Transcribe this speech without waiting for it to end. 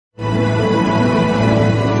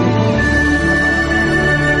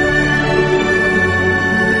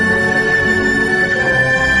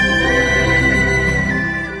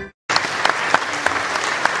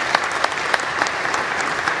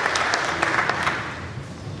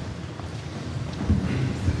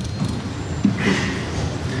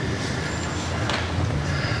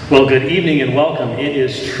Well, good evening and welcome. It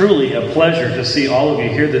is truly a pleasure to see all of you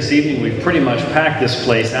here this evening. We've pretty much packed this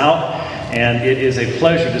place out, and it is a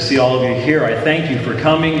pleasure to see all of you here. I thank you for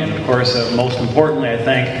coming, and of course, most importantly, I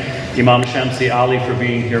thank Imam Shamsi Ali for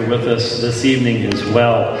being here with us this evening as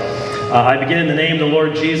well. I begin in the name of the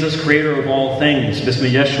Lord Jesus, creator of all things.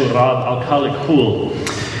 Bismi Yeshua Rab al-Khaliq Hul.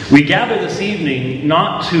 We gather this evening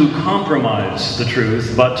not to compromise the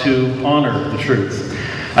truth, but to honor the truth.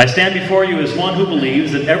 I stand before you as one who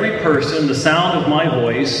believes that every person, the sound of my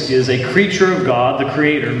voice, is a creature of God, the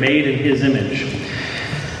Creator, made in His image.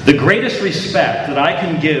 The greatest respect that I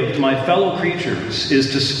can give to my fellow creatures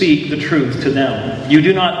is to speak the truth to them. You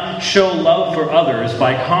do not show love for others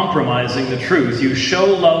by compromising the truth. You show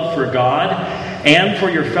love for God and for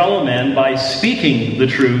your fellow men by speaking the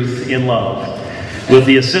truth in love. With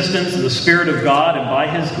the assistance of the Spirit of God and by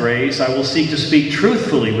His grace, I will seek to speak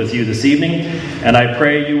truthfully with you this evening, and I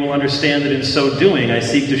pray you will understand that in so doing, I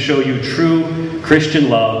seek to show you true Christian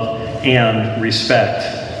love and respect.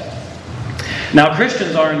 Now,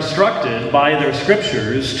 Christians are instructed by their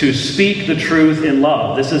scriptures to speak the truth in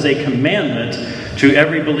love. This is a commandment to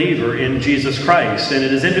every believer in Jesus Christ. And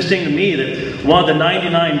it is interesting to me that one of the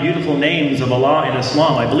 99 beautiful names of Allah in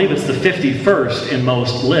Islam, I believe it's the 51st in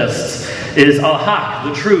most lists, is Al-Haq,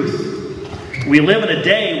 the truth. We live in a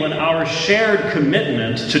day when our shared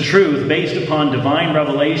commitment to truth based upon divine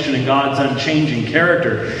revelation and God's unchanging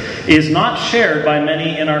character is not shared by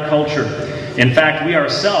many in our culture. In fact, we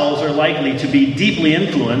ourselves are likely to be deeply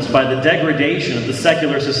influenced by the degradation of the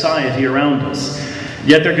secular society around us.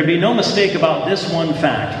 Yet there can be no mistake about this one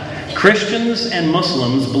fact. Christians and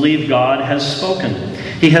Muslims believe God has spoken.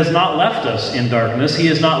 He has not left us in darkness. He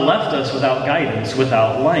has not left us without guidance,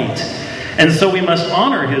 without light. And so we must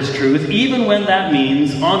honor His truth, even when that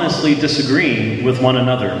means honestly disagreeing with one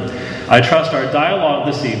another. I trust our dialogue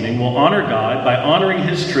this evening will honor God by honoring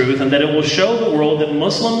His truth, and that it will show the world that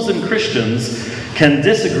Muslims and Christians can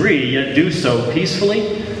disagree, yet do so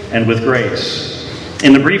peacefully and with grace.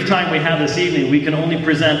 In the brief time we have this evening, we can only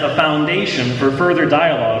present a foundation for further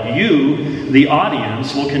dialogue. You, the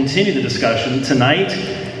audience, will continue the discussion tonight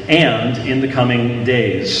and in the coming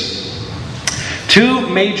days. Two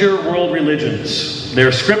major world religions.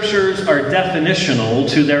 Their scriptures are definitional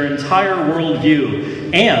to their entire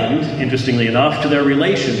worldview and, interestingly enough, to their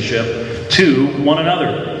relationship to one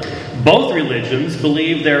another. Both religions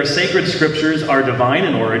believe their sacred scriptures are divine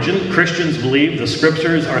in origin. Christians believe the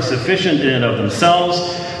scriptures are sufficient in and of themselves.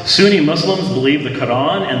 Sunni Muslims believe the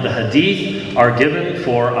Qur'an and the Hadith are given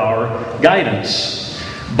for our guidance.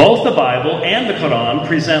 Both the Bible and the Qur'an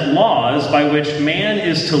present laws by which man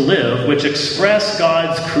is to live, which express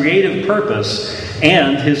God's creative purpose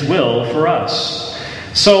and His will for us.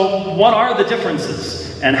 So, what are the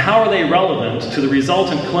differences, and how are they relevant to the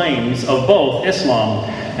resultant claims of both Islam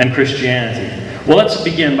and Christianity? Well, let's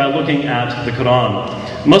begin by looking at the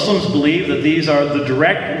Qur'an. Muslims believe that these are the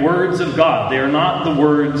direct words of God. They are not the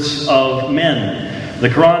words of men. The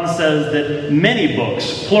Qur'an says that many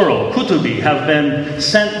books, plural, kutubi, have been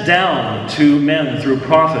sent down to men through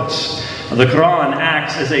prophets. The Qur'an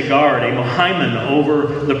acts as a guard, a muhaimin over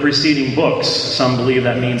the preceding books. Some believe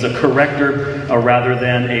that means a corrector rather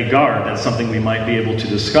than a guard. That's something we might be able to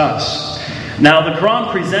discuss. Now, the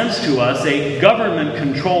Qur'an presents to us a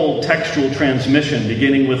government-controlled textual transmission,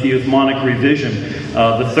 beginning with the Uthmanic revision,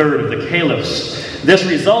 the third of the caliphs. This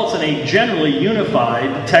results in a generally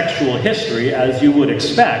unified textual history, as you would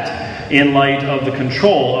expect, in light of the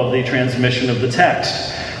control of the transmission of the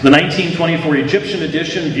text. The 1924 Egyptian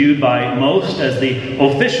edition, viewed by most as the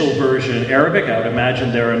official version in Arabic. I would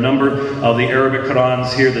imagine there are a number of the Arabic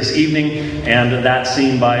Qur'ans here this evening, and that's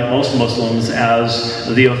seen by most Muslims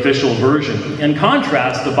as the official version. In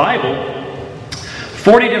contrast, the Bible,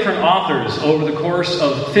 40 different authors over the course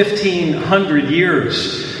of 1,500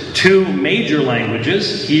 years, 2 major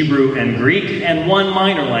languages, Hebrew and Greek, and 1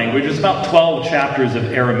 minor language. There's about 12 chapters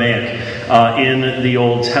of Aramaic in the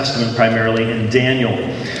Old Testament, primarily in Daniel.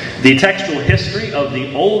 The textual history of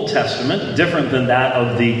the Old Testament, different than that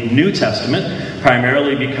of the New Testament,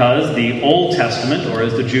 primarily because the Old Testament, or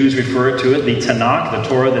as the Jews refer to it, the Tanakh, the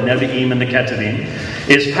Torah, the Nevi'im, and the Ketuvim,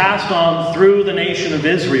 is passed on through the nation of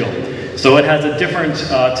Israel. So it has a different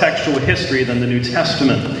textual history than the New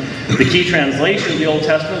Testament. The key translation of the Old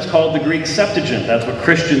Testament is called the Greek Septuagint. That's what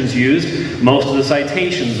Christians used. Most of the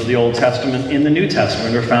citations of the Old Testament in the New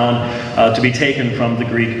Testament are found to be taken from the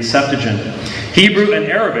Greek Septuagint. Hebrew and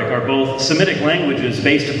Arabic are both Semitic languages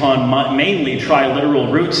based upon mainly triliteral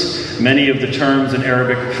roots. Many of the terms in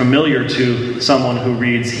Arabic familiar to someone who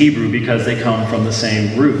reads Hebrew because they come from the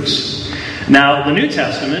same roots. Now, the New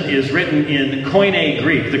Testament is written in Koine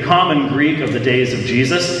Greek, the common Greek of the days of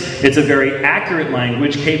Jesus. It's a very accurate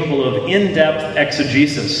language capable of in-depth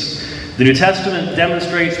exegesis. The New Testament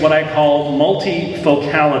demonstrates what I call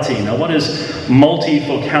multifocality. Now, what is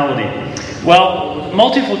multifocality? Well,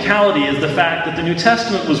 multifocality is the fact that the New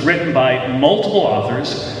Testament was written by multiple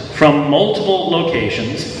authors from multiple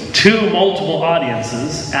locations to multiple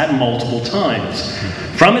audiences at multiple times.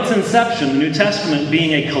 From its inception, the New Testament,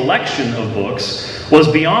 being a collection of books,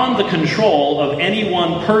 was beyond the control of any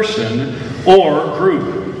one person or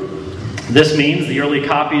group. This means the early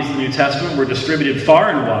copies of the New Testament were distributed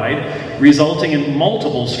far and wide, resulting in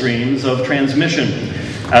multiple streams of transmission.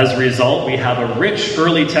 As a result, we have a rich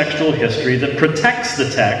early textual history that protects the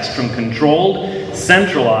text from controlled,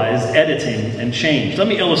 centralized editing and change. Let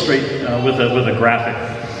me illustrate with a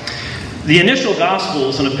graphic. The initial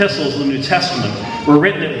Gospels and epistles of the New Testament were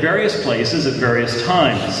written at various places at various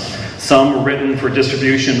times. Some were written for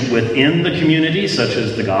distribution within the community, such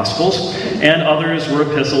as the Gospels, and others were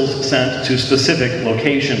epistles sent to specific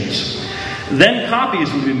locations. Then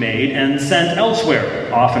copies would be made and sent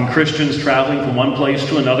elsewhere. Often Christians traveling from one place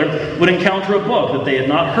to another would encounter a book that they had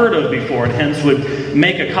not heard of before, and hence would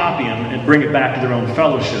make a copy and bring it back to their own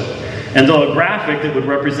fellowship. And though a graphic that would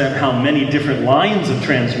represent how many different lines of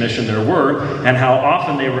transmission there were and how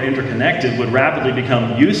often they were interconnected would rapidly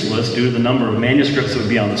become useless due to the number of manuscripts that would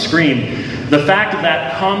be on the screen, the fact of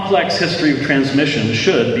that complex history of transmission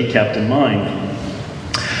should be kept in mind.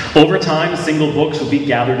 Over time, single books would be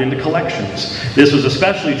gathered into collections. This was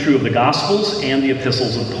especially true of the Gospels and the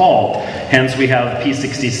epistles of Paul. Hence, we have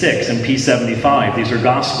P66 and P75. These are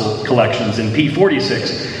Gospel collections, and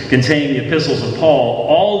P46 containing the epistles of Paul,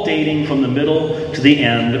 all dating from the middle to the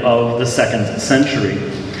end of the 2nd century.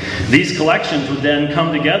 These collections would then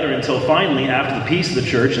come together until finally, after the Peace of the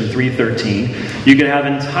Church in 313, you could have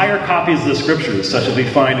entire copies of the Scriptures, such as we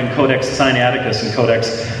find in Codex Sinaiticus and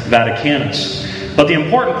Codex Vaticanus. But the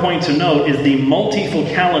important point to note is the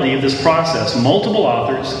multifocality of this process. Multiple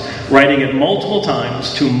authors, writing at multiple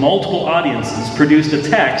times to multiple audiences, produced a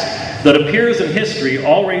text that appears in history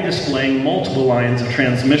already displaying multiple lines of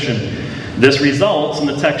transmission. This results in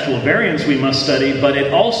the textual variants we must study, but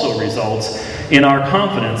it also results in our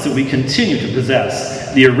confidence that we continue to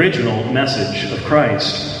possess the original message of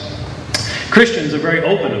Christ. Christians are very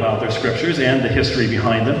open about their scriptures and the history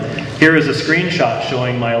behind them. Here is a screenshot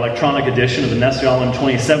showing my electronic edition of the Nestle-Aland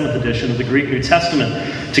 27th edition of the Greek New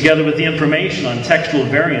Testament, together with the information on textual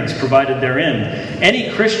variants provided therein.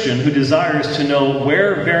 Any Christian who desires to know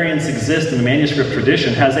where variants exist in the manuscript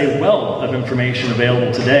tradition has a wealth of information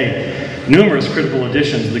available today. Numerous critical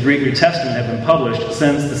editions of the Greek New Testament have been published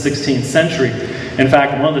since the 16th century. In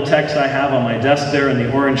fact, one of the texts I have on my desk there in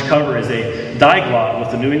the orange cover is a diglot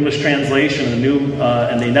with the New English translation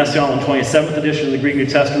and the Nestle-Aland 27th edition of the Greek New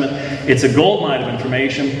Testament. It's a gold mine of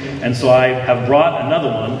information, and so I have brought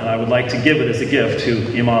another one, and I would like to give it as a gift to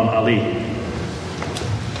Imam Ali.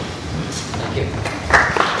 Thank you.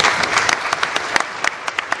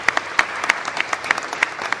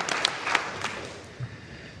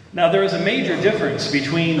 Now, there is a major difference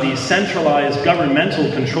between the centralized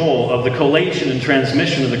governmental control of the collation and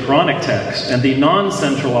transmission of the Quranic text and the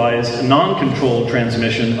non-centralized, non-controlled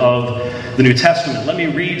transmission of the New Testament. Let me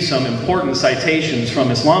read some important citations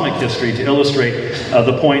from Islamic history to illustrate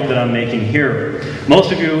the point that I'm making here.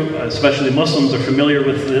 Most of you, especially Muslims, are familiar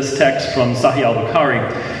with this text from Sahih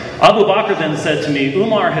al-Bukhari. Abu Bakr then said to me,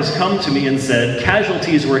 Umar has come to me and said,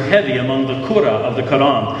 casualties were heavy among the Qurra of the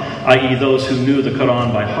Quran, i.e. those who knew the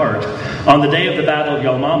Quran by heart, on the day of the Battle of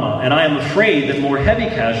Yawmama, and I am afraid that more heavy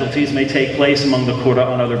casualties may take place among the Qurra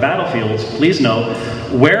on other battlefields, please note,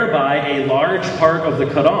 whereby a large part of the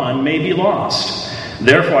Quran may be lost.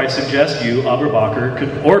 Therefore, I suggest you, Abu Bakr,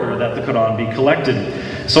 could order that the Quran be collected.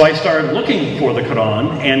 So I started looking for the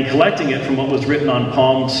Quran and collecting it from what was written on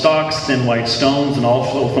palm stalks, thin white stones, and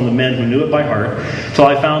also from the men who knew it by heart, till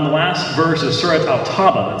I found the last verse of Surah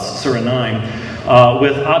Al-Taba, that's Surah 9,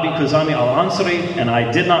 with Abi Kuzami al-Ansari, and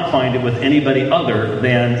I did not find it with anybody other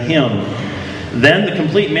than him. Then the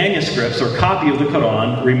complete manuscripts or copy of the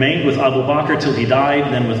Quran remained with Abu Bakr till he died,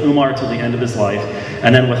 then with Umar till the end of his life,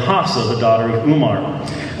 and then with Hafsa, the daughter of Umar.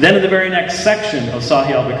 Then in the very next section of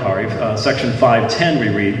Sahih al-Bukhari, section 510, we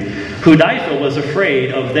read, Hudayfa was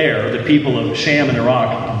afraid of the people of Sham and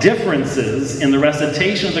Iraq, differences in the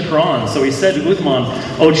recitation of the Quran. So he said to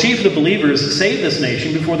Uthman, O chief of the believers, save this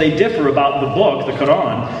nation before they differ about the book, the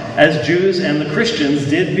Quran, as Jews and the Christians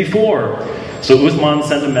did before. So Uthman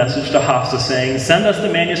sent a message to Hafsa saying, send us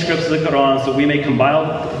the manuscripts of the Quran so we may compile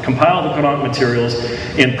the Quran materials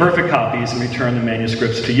in perfect copies and return the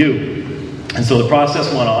manuscripts to you. And so the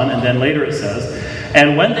process went on, and then later it says,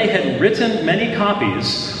 and when they had written many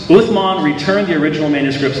copies, Uthman returned the original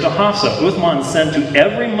manuscripts to Hafsa. Uthman sent to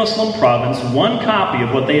every Muslim province one copy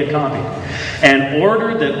of what they had copied, and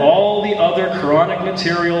ordered that all the other Quranic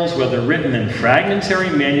materials, whether written in fragmentary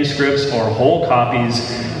manuscripts or whole copies,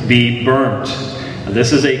 be burnt. Now,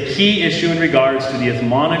 this is a key issue in regards to the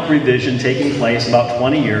Uthmanic revision taking place about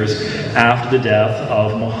 20 years after the death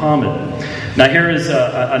of Muhammad. Now here is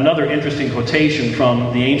another interesting quotation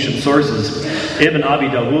from the ancient sources. Ibn Abi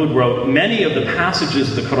Dawud wrote, many of the passages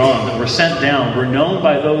of the Quran that were sent down were known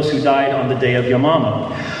by those who died on the day of Yamama.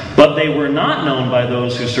 But they were not known by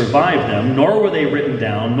those who survived them, nor were they written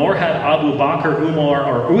down, nor had Abu Bakr, Umar,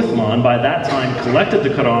 or Uthman by that time collected the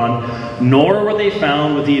Quran, nor were they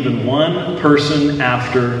found with even one person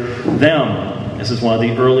after them. This is one of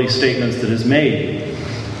the early statements that is made.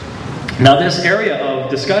 Now this area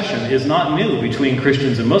of discussion is not new between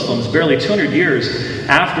Christians and Muslims. Barely 200 years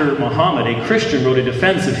after Muhammad, a Christian wrote a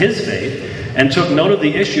defense of his faith and took note of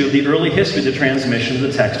the issue of the early history of the transmission of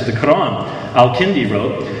the text of the Quran. Al-Kindi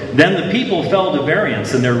wrote, then the people fell to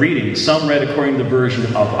variance in their reading. Some read according to the version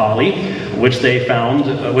of Ali, which they follow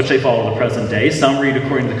the present day. Some read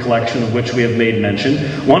according to the collection of which we have made mention.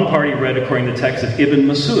 One party read according to the text of Ibn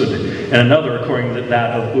Masud, and another according to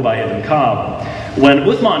that of Ubay ibn Ka'b. When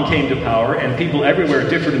Uthman came to power and people everywhere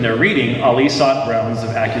differed in their reading, Ali sought grounds of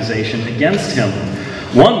accusation against him.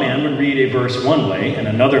 One man would read a verse one way and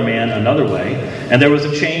another man another way, and there was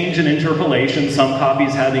a change in interpolation, some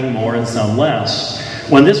copies having more and some less.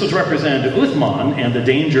 When this was represented to Uthman, and the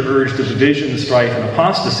danger urged of division, strife, and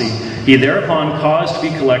apostasy, he thereupon caused to be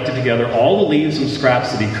collected together all the leaves and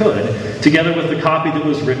scraps that he could, together with the copy that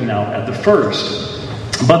was written out at the first.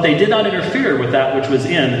 But they did not interfere with that which was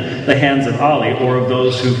in the hands of Ali or of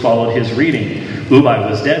those who followed his reading. Ubay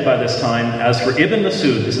was dead by this time. As for Ibn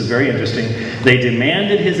Masud, this is very interesting, they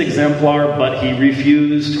demanded his exemplar, but he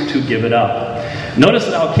refused to give it up. Notice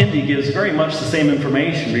that Al-Kindi gives very much the same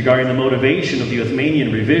information regarding the motivation of the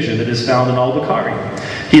Uthmanian revision that is found in Al-Bukhari.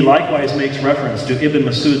 He likewise makes reference to Ibn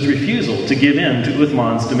Masud's refusal to give in to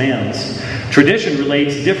Uthman's demands. Tradition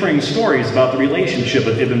relates differing stories about the relationship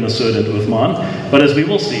of Ibn Masud and Uthman, but as we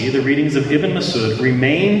will see, the readings of Ibn Masud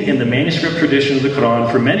remained in the manuscript tradition of the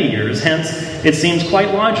Quran for many years. Hence, it seems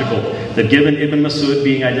quite logical that given Ibn Masud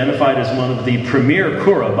being identified as one of the premier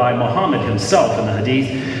qurra by Muhammad himself in the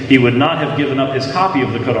Hadith, he would not have given up his copy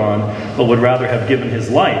of the Quran, but would rather have given his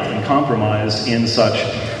life and compromised in such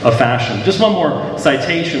a fashion. Just one more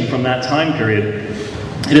citation from that time period.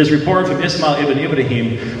 It is reported from Ismail ibn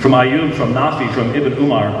Ibrahim, from Ayub, from Nafi, from Ibn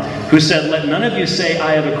Umar, who said, let none of you say,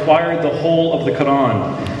 I have acquired the whole of the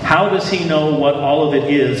Quran. How does he know what all of it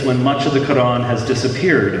is when much of the Quran has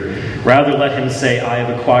disappeared? Rather let him say, I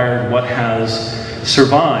have acquired what has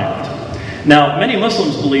survived. Now, many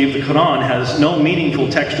Muslims believe the Quran has no meaningful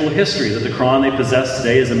textual history, that the Quran they possess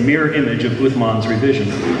today is a mirror image of Uthman's revision.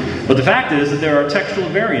 But the fact is that there are textual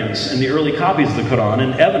variants in the early copies of the Quran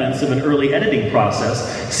and evidence of an early editing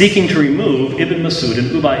process seeking to remove Ibn Masud and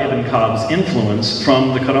Ubay ibn Ka'b's influence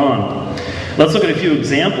from the Quran. Let's look at a few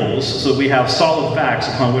examples so we have solid facts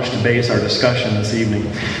upon which to base our discussion this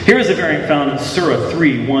evening. Here is a variant found in Surah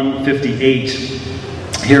 3, 158.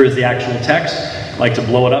 Here is the actual text. I like to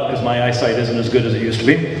blow it up because my eyesight isn't as good as it used to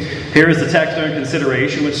be. Here is the text under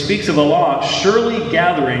consideration, which speaks of Allah surely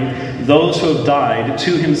gathering those who have died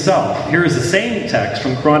to himself. Here is the same text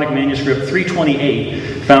from Quranic manuscript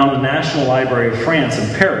 328, found in the National Library of France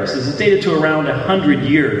in Paris. This is dated to around 100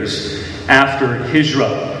 years after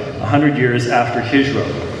Hijrah. 100 years after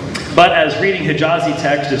Hijrah. But as reading Hijazi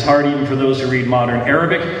text is hard even for those who read modern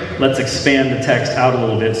Arabic, let's expand the text out a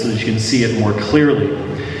little bit so that you can see it more clearly.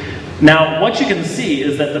 Now, what you can see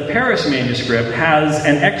is that the Paris manuscript has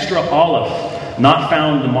an extra aleph, not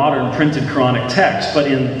found in the modern printed Quranic text,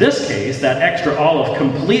 but in this case, that extra aleph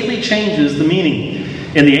completely changes the meaning.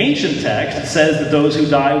 In the ancient text, it says that those who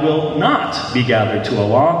die will not be gathered to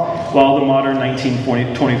Allah, while the modern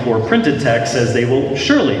 1924 printed text says they will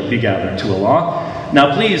surely be gathered to Allah.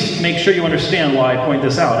 Now, please make sure you understand why I point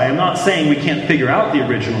this out. I am not saying we can't figure out the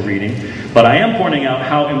original reading, but I am pointing out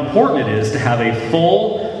how important it is to have a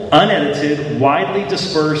full, unedited, widely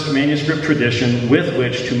dispersed manuscript tradition with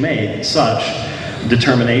which to make such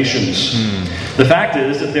determinations. The fact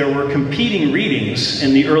is that there were competing readings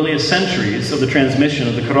in the earliest centuries of the transmission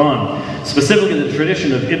of the Quran. Specifically, the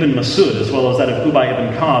tradition of Ibn Masud, as well as that of Ubay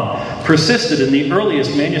ibn Ka'b, persisted in the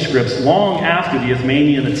earliest manuscripts long after the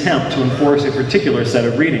Uthmanian attempt to enforce a particular set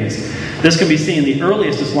of readings. This can be seen in the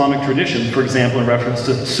earliest Islamic tradition, for example, in reference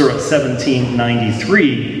to Surah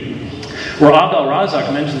 1793, where Abd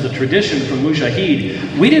al-Razak mentions a tradition from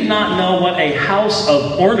Mujahid. We did not know what a house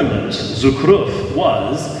of ornament, zukruf,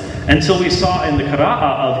 was until we saw in the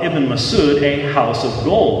Qira'ah of Ibn Masud a house of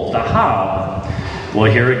gold, dahab.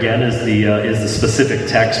 Well, here again is the specific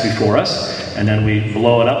text before us, and then we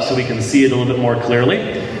blow it up so we can see it a little bit more clearly.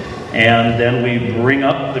 And then we bring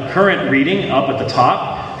up the current reading up at the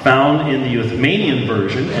top, found in the Uthmanian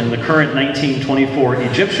version, and the current 1924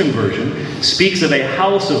 Egyptian version speaks of a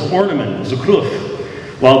house of ornament, zukruf,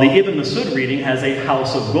 while the Ibn Masud reading has a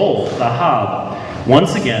house of gold, dahab.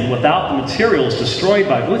 Once again, without the materials destroyed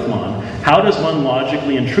by Uthman, how does one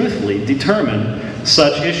logically and truthfully determine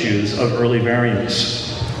such issues of early variants?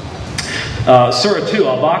 Surah 2,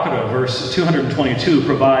 Al-Baqarah, verse 222,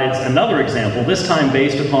 provides another example, this time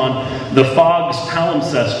based upon the Fogg's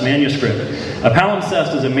palimpsest manuscript. A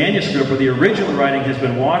palimpsest is a manuscript where the original writing has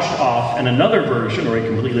been washed off and another version, or a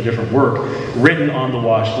completely different work, written on the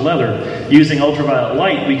washed leather. Using ultraviolet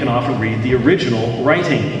light, we can often read the original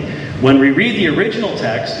writing. When we read the original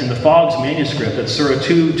text in the Fogg's manuscript at Surah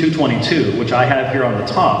 2:222, which I have here on the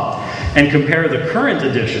top, and compare the current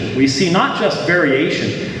edition, we see not just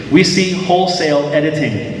variation, we see wholesale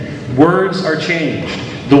editing. Words are changed.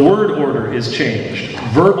 The word order is changed.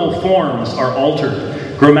 Verbal forms are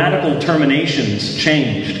altered. Grammatical terminations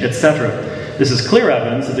changed, etc. This is clear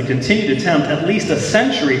evidence of the continued attempt, at least a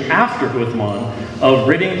century after Uthman, of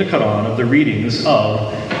ridding the Qur'an of the readings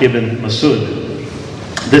of Ibn Masud.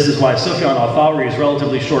 This is why Sufyan al-Thawri's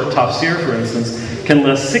relatively short tafsir, for instance, can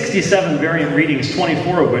list 67 variant readings,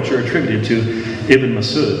 24 of which are attributed to Ibn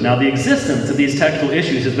Masud. Now, the existence of these textual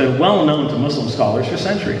issues has been well known to Muslim scholars for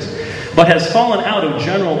centuries, but has fallen out of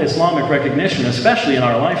general Islamic recognition, especially in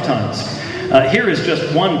our lifetimes. Here is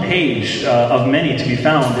just one page of many to be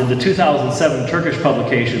found in the 2007 Turkish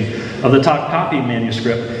publication of the Topkapi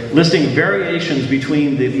manuscript, listing variations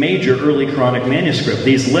between the major early Quranic manuscript.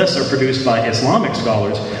 These lists are produced by Islamic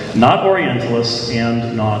scholars, not Orientalists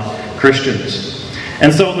and not Christians.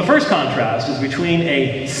 And so the first contrast is between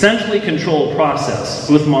a centrally controlled process,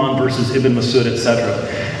 Uthman versus Ibn Masud, etc.,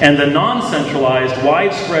 and the non-centralized,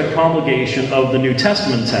 widespread promulgation of the New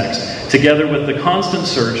Testament text, together with the constant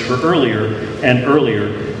search for earlier and earlier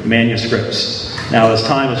manuscripts. Now, as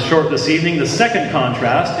time is short this evening, the second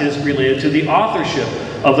contrast is related to the authorship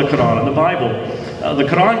of the Qur'an and the Bible. The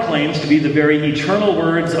Qur'an claims to be the very eternal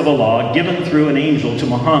words of Allah given through an angel to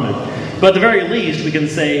Muhammad. But at the very least, we can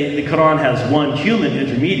say the Qur'an has one human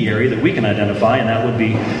intermediary that we can identify, and that would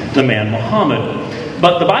be the man Muhammad.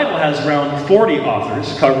 But the Bible has around 40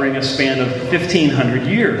 authors covering a span of 1,500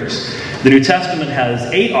 years. The New Testament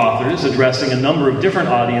has 8 authors addressing a number of different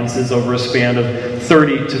audiences over a span of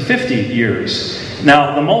 30 to 50 years.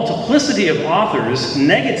 Now, the multiplicity of authors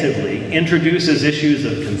negatively introduces issues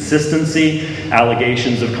of consistency,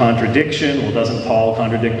 allegations of contradiction. Well, doesn't Paul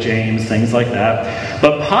contradict James? Things like that.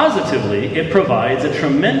 But positively, it provides a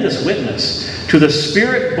tremendous witness to the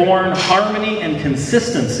Spirit-born harmony and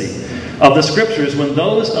consistency of the Scriptures when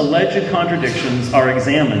those alleged contradictions are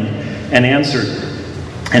examined and answered.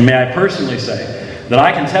 And may I personally say that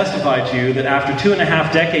I can testify to you that after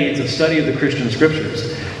 2.5 decades of study of the Christian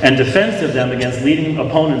Scriptures and defense of them against leading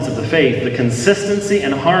opponents of the faith, the consistency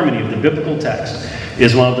and harmony of the biblical text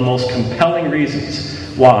is one of the most compelling reasons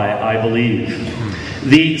why I believe.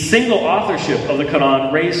 The single authorship of the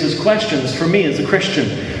Quran raises questions for me as a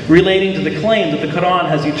Christian relating to the claim that the Quran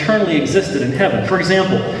has eternally existed in heaven. For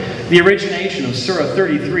example, the origination of Surah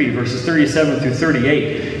 33, verses 37 through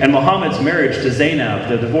 38, and Muhammad's marriage to Zainab,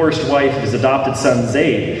 the divorced wife of his adopted son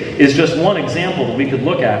Zayd, is just one example that we could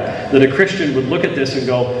look at, that a Christian would look at this and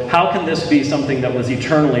go, how can this be something that was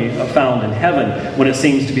eternally found in heaven when it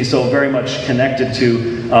seems to be so very much connected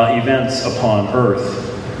to events upon earth?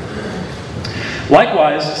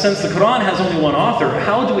 Likewise, since the Quran has only one author,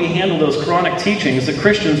 how do we handle those Quranic teachings that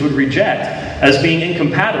Christians would reject as being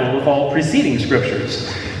incompatible with all preceding scriptures?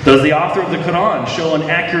 Does the author of the Quran show an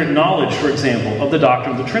accurate knowledge, for example, of the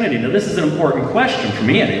doctrine of the Trinity? Now, this is an important question for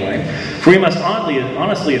me anyway, for we must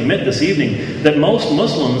honestly admit this evening that most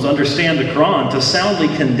Muslims understand the Quran to soundly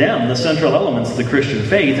condemn the central elements of the Christian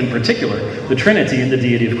faith, in particular, the Trinity and the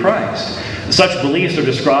deity of Christ. Such beliefs are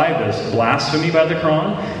described as blasphemy by the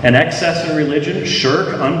Quran, an excess in religion,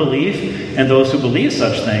 shirk, unbelief, and those who believe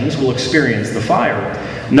such things will experience the fire.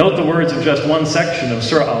 Note the words of just one section of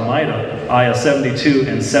Surah Al-Ma'idah, ayah 72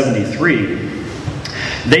 and 73.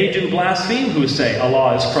 They do blaspheme who say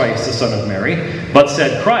Allah is Christ, the Son of Mary. But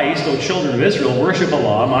said Christ, O children of Israel, worship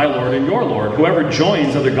Allah, my Lord and your Lord. Whoever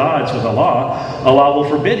joins other gods with Allah, Allah will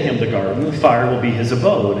forbid him the garden. The fire will be his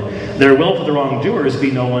abode. There will for the wrongdoers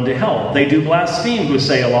be no one to help. They do blaspheme who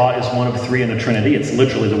say Allah is one of three in the Trinity. It's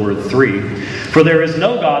literally the word three. For there is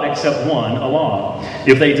no God except one, Allah.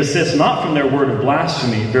 If they desist not from their word of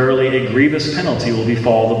blasphemy, verily a grievous penalty will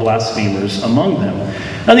befall the blasphemers among them.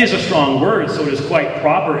 Now these are strong words, so it is quite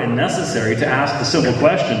proper and necessary to ask the simple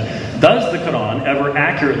question, does the Qur'an ever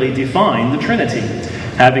accurately define the Trinity?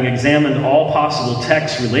 Having examined all possible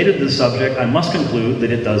texts related to the subject, I must conclude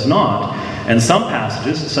that it does not. And some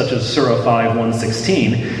passages, such as Surah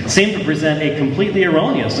 5:116, seem to present a completely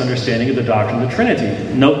erroneous understanding of the doctrine of the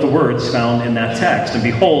Trinity. Note the words found in that text. And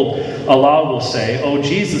behold, Allah will say, O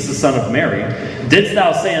Jesus, the son of Mary, didst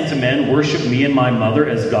thou say unto men, worship me and my mother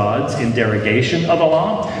as gods in derogation of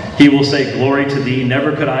Allah? He will say, glory to thee,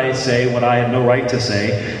 never could I say what I had no right to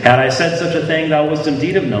say. Had I said such a thing, thou wouldst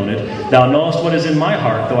indeed have known it. Thou knowest what is in my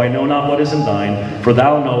heart, though I know not what is in thine, for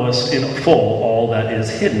thou knowest in full all that is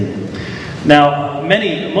hidden. Now,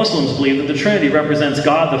 many Muslims believe that the Trinity represents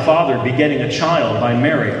God the Father begetting a child by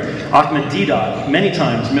Mary. Ahmed Deedat many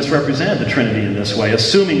times misrepresented the Trinity in this way,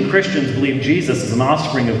 assuming Christians believe Jesus is an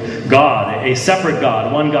offspring of God, a separate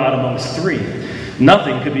God, one God amongst three.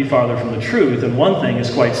 Nothing could be farther from the truth, and one thing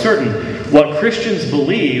is quite certain. What Christians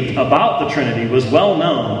believed about the Trinity was well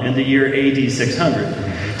known in the year AD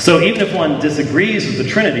 600. So even if one disagrees with the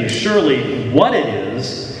Trinity, surely what it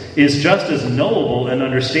is just as knowable and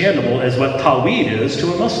understandable as what Tawhid is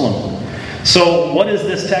to a Muslim. So what is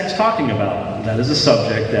this text talking about? That is a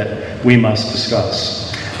subject that we must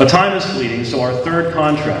discuss. But time is fleeting, so our third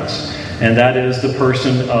contrast, and that is the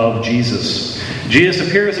person of Jesus. Jesus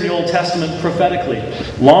appears in the Old Testament prophetically,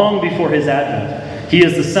 long before his advent. He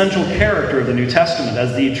is the central character of the New Testament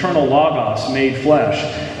as the eternal Logos made flesh,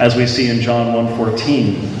 as we see in John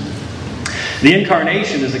 1:14. The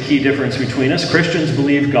incarnation is a key difference between us. Christians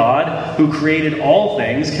believe God, who created all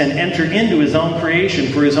things, can enter into his own creation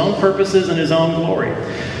for his own purposes and his own glory.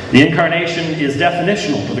 The incarnation is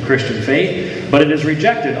definitional for the Christian faith, but it is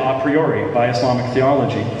rejected a priori by Islamic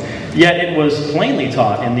theology. Yet it was plainly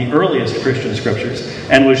taught in the earliest Christian scriptures,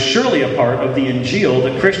 and was surely a part of the Injil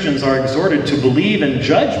that Christians are exhorted to believe and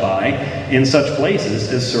judge by in such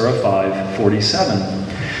places as Surah 5:47.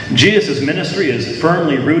 Jesus' ministry is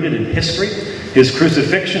firmly rooted in history. His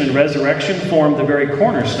crucifixion and resurrection formed the very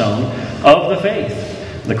cornerstone of the faith.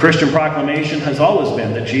 The Christian proclamation has always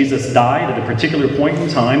been that Jesus died at a particular point in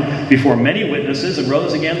time before many witnesses and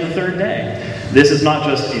rose again the third day. This is not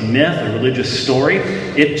just a myth, a religious story.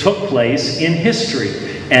 It took place in history.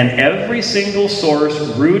 And every single source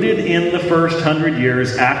rooted in the first 100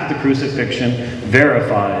 years after the crucifixion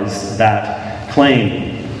verifies that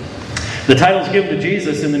claim. The titles given to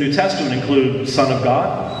Jesus in the New Testament include Son of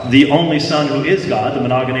God, the only Son who is God, the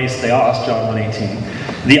monogenes theos, John 1:18,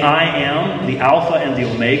 the I Am, the Alpha and the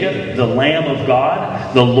Omega, the Lamb of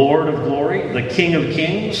God, the Lord of Glory, the King of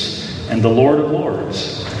Kings, and the Lord of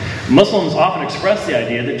Lords. Muslims often express the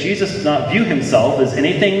idea that Jesus did not view himself as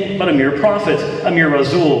anything but a mere prophet, a mere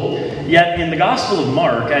Rasul. Yet in the Gospel of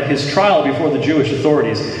Mark, at his trial before the Jewish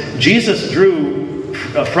authorities, Jesus drew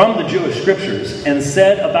from the Jewish scriptures and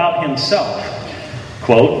said about himself,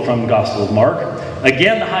 quote from the Gospel of Mark,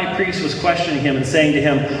 again the high priest was questioning him and saying to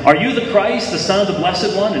him, are you the Christ, the Son of the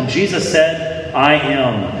Blessed One? And Jesus said, I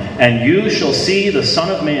am. And you shall see the Son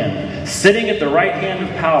of Man sitting at the right hand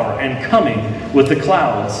of power and coming with the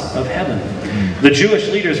clouds of heaven. The Jewish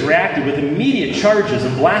leaders reacted with immediate charges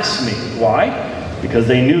of blasphemy. Why? Because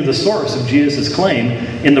they knew the source of Jesus' claim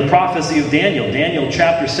in the prophecy of Daniel. Daniel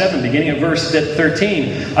chapter 7, beginning at verse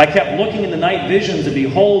 13. I kept looking in the night visions, and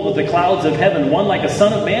behold, with the clouds of heaven, one like a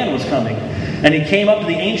son of man was coming. And he came up to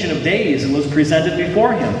the Ancient of Days and was presented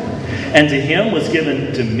before him. And to him was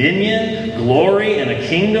given dominion, glory, and a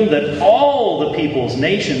kingdom that all the peoples,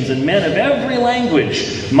 nations, and men of every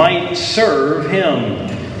language might serve him.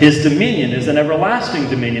 His dominion is an everlasting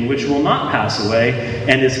dominion which will not pass away,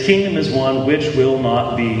 and his kingdom is one which will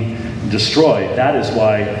not be destroyed. That is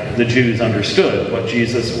why the Jews understood what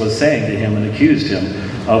Jesus was saying to him and accused him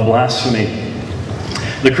of blasphemy.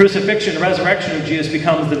 The crucifixion and resurrection of Jesus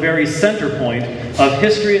becomes the very center point of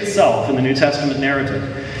history itself in the New Testament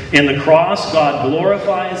narrative. In the cross, God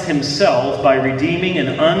glorifies himself by redeeming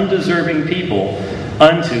an undeserving people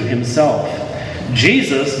unto himself.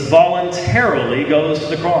 Jesus voluntarily goes to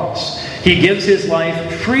the cross. He gives his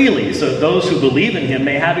life freely so that those who believe in him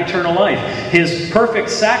may have eternal life. His perfect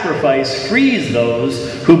sacrifice frees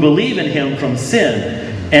those who believe in him from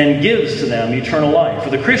sin and gives to them eternal life. For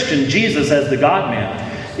the Christian, Jesus, as the God-man,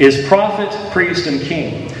 is prophet, priest, and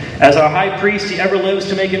king. As our high priest, he ever lives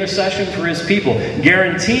to make intercession for his people,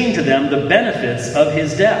 guaranteeing to them the benefits of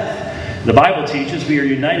his death. The Bible teaches we are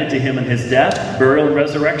united to him in his death, burial, and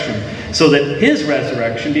resurrection, so that his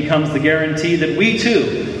resurrection becomes the guarantee that we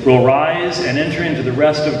too will rise and enter into the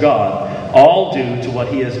rest of God, all due to what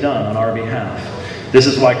he has done on our behalf. This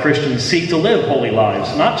is why Christians seek to live holy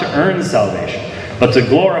lives, not to earn salvation, but to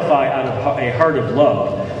glorify out of a heart of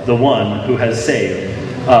love the one who has saved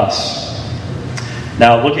us.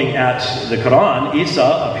 Now, looking at the Qur'an,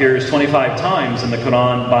 Isa appears 25 times in the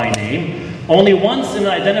Qur'an by name, only once in an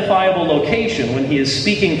identifiable location when he is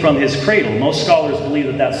speaking from his cradle. Most scholars believe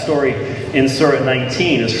that that story in Surah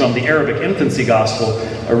 19 is from the Arabic infancy gospel,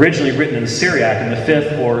 originally written in Syriac in the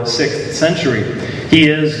 5th or 6th century. He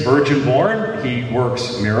is virgin-born. He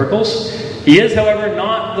works miracles. He is, however,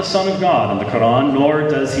 not the Son of God in the Qur'an, nor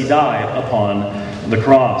does he die upon the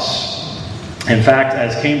cross. In fact,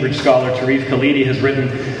 as Cambridge scholar Tarif Khalidi has written,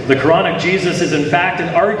 the Quranic Jesus is in fact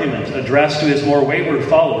an argument addressed to his more wayward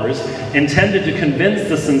followers, intended to convince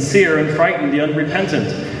the sincere and frighten the unrepentant.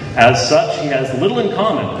 As such, he has little in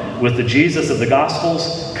common with the Jesus of the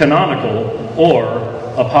Gospels, canonical or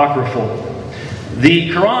apocryphal.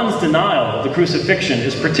 The Quran's denial of the crucifixion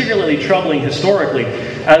is particularly troubling historically,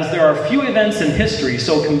 as there are few events in history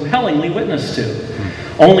so compellingly witnessed to.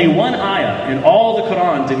 Only one ayah in all the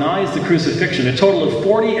Quran denies the crucifixion, a total of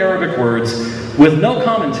 40 Arabic words with no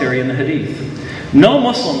commentary in the Hadith. No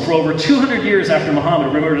Muslim for over 200 years after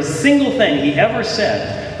Muhammad remembered a single thing he ever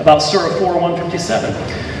said about Surah 4:157.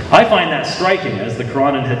 I find that striking, as the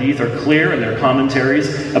Quran and Hadith are clear in their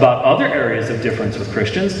commentaries about other areas of difference with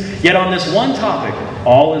Christians, yet on this one topic,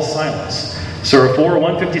 all is silence. Surah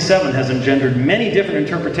 4:157 has engendered many different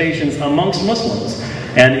interpretations amongst Muslims,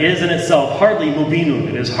 and is in itself hardly mubinun,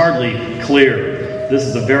 it is hardly clear. This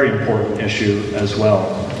is a very important issue as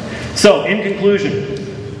well. So, in conclusion,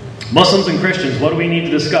 Muslims and Christians, what do we need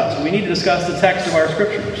to discuss? We need to discuss the text of our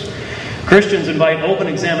scriptures. Christians invite open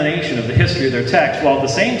examination of the history of their text, while at the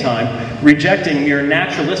same time rejecting mere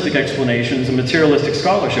naturalistic explanations and materialistic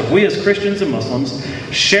scholarship. We as Christians and Muslims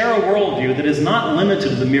share a worldview that is not limited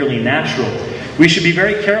to the merely natural. We should be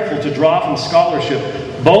very careful to draw from scholarship,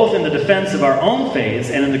 both in the defense of our own faiths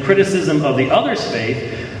and in the criticism of the other's faith,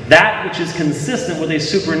 that which is consistent with a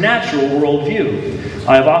supernatural worldview.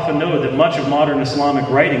 I have often noted that much of modern Islamic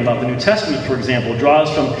writing about the New Testament, for example, draws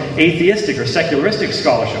from atheistic or secularistic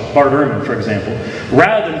scholarship, Bart Ehrman, for example,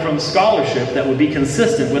 rather than from scholarship that would be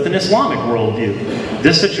consistent with an Islamic worldview.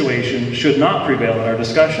 This situation should not prevail in our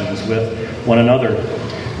discussions with one another.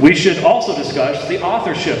 We should also discuss the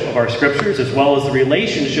authorship of our scriptures, as well as the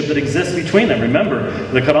relationship that exists between them. Remember,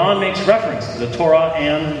 the Quran makes reference to the Torah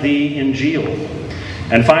and the Injil.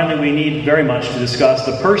 And finally, we need very much to discuss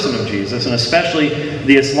the person of Jesus, and especially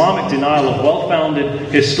the Islamic denial of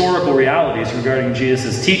well-founded historical realities regarding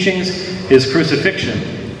Jesus' teachings, his crucifixion,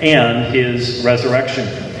 and his resurrection.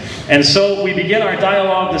 And so we begin our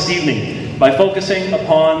dialogue this evening by focusing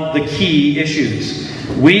upon the key issues.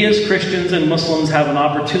 We as Christians and Muslims have an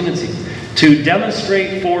opportunity to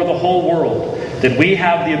demonstrate for the whole world that we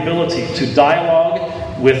have the ability to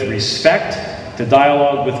dialogue with respect, to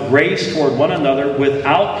dialogue with grace toward one another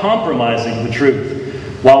without compromising the truth,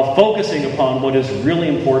 while focusing upon what is really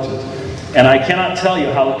important. And I cannot tell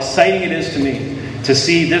you how exciting it is to me to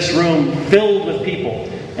see this room filled with people,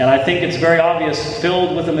 and I think it's very obvious,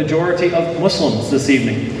 filled with a majority of Muslims this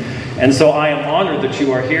evening. And so I am honored that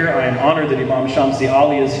you are here. I am honored that Imam Shamsi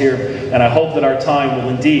Ali is here, and I hope that our time will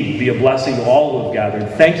indeed be a blessing to all who have gathered.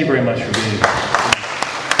 Thank you very much for being here.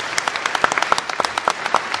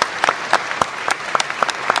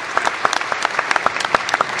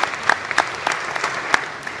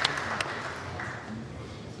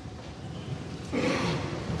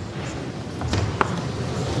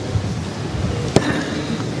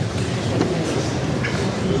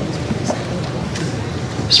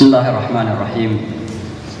 Bismillahirrahmanirrahim.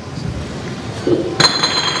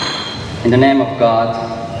 In the name of God,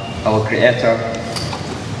 our Creator,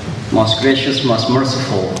 most gracious, most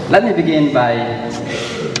merciful, let me begin by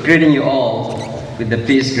greeting you all with the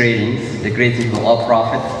peace greetings, the greetings of all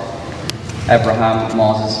prophets, Abraham,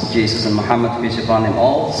 Moses, Jesus, and Muhammad, peace upon them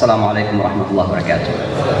all. Assalamu alaikum wa rahmatullahi wa barakatuh.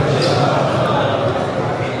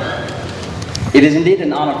 It is indeed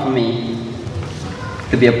an honor for me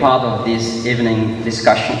to be a part of this evening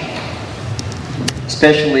discussion,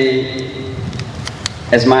 especially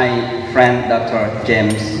as my friend Dr.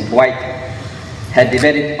 James White had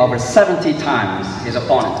debated over 70 times his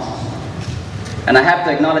opponent. And I have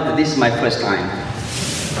to acknowledge that this is my first time.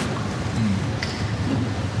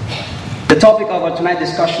 The topic of our tonight's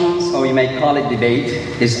discussions, or you may call it debate,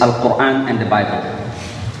 is Al-Quran and the Bible.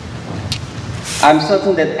 I'm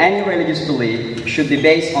certain that any religious belief should be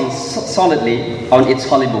based solidly on its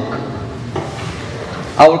holy book.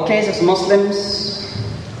 Our case as Muslims,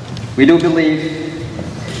 we do believe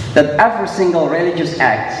that every single religious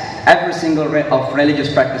act, every single of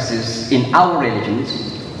religious practices in our religions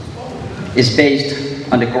is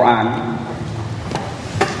based on the Qur'an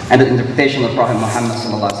and the interpretation of Prophet Muhammad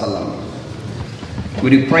sallallahu alaihi wasallam. We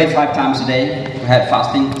do pray 5 times a day, we have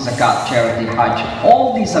fasting, zakat, charity, hajj.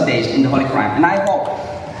 All these are based in the Holy Quran. And I hope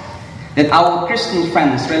that our Christian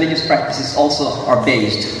friends' religious practices also are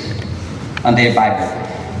based on their Bible.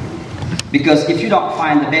 Because if you don't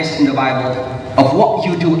find the best in the Bible of what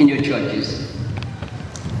you do in your churches,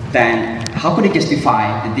 then how could you justify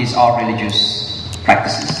that these are religious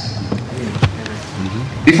practices?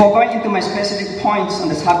 Before going into my specific points on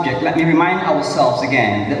the subject, let me remind ourselves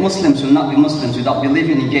again that Muslims will not be Muslims without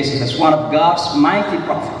believing in Jesus as one of God's mighty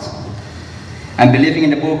prophets and believing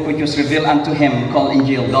in the book which was revealed unto him called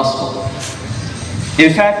Injil Gospel.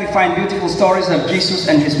 In fact, we find beautiful stories of Jesus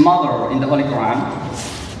and his mother in the Holy Quran.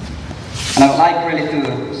 And I would like really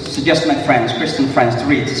to suggest my friends, Christian friends, to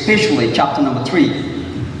read especially chapter number 3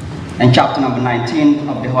 and chapter number 19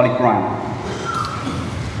 of the Holy Quran.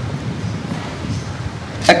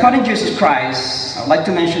 According to Jesus Christ, I would like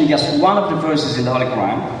to mention just one of the verses in the Holy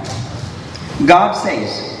Quran. God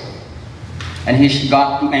says, and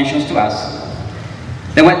God mentions to us,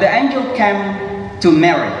 that when the angel came to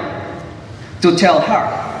Mary to tell her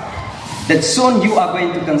that soon you are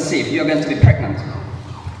going to conceive, you are going to be pregnant,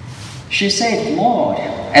 she said, Lord,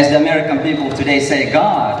 as the American people today say,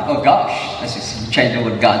 God, oh gosh, let's just change the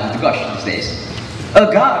word God to gosh these days. Oh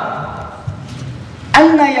God,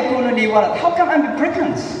 أَنَّا يَكُونُ لِي وَلَدٌ? How come I'm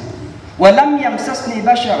pregnant? وَلَمْ يَمْسَسْنِي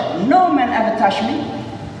بَشَرٌ? No man ever touched me.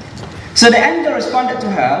 So the angel responded to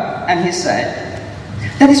her and he said,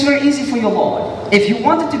 that is very easy for your Lord. If you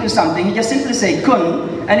wanted to do something, you just simply say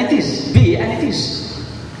kun and it is, be and it is.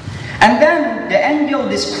 And then the angel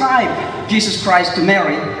described Jesus Christ to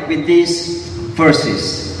Mary with these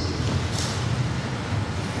verses.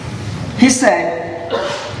 He said,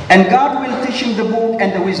 and God will teach him the book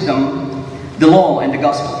and the wisdom, the law and the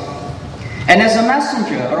gospel. And as a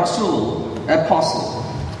messenger, a Rasul, apostle,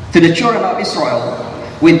 to the children of Israel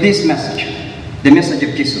with this message, the message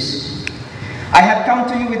of Jesus. I have come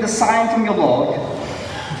to you with a sign from your Lord,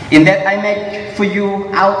 in that I make for you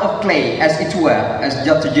out of clay, as it were, as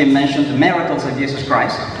Dr. Jim mentioned, the miracles of Jesus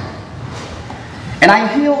Christ. And I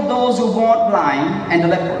heal those who were born blind and the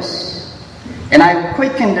lepers. And I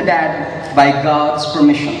quicken the dead by God's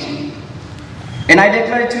permission. And I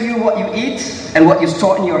declare to you what you eat and what you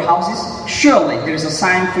store in your houses. Surely there is a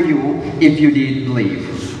sign for you if you did believe.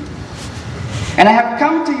 And I have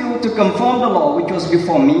come to you to confirm the law which was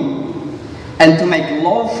before me, and to make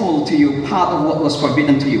lawful to you part of what was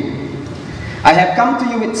forbidden to you. I have come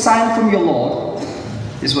to you with sign from your Lord.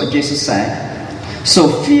 This is what Jesus said.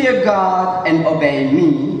 So fear God and obey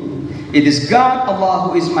me. It is God, Allah,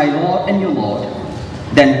 who is my Lord and your Lord.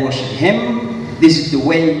 Then worship him. This is the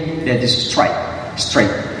way that is straight.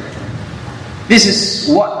 This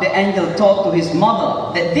is what the angel told to his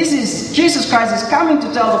mother, that this is Jesus Christ is coming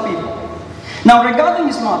to tell the people. Now regarding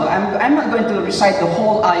his mother, I'm not going to recite the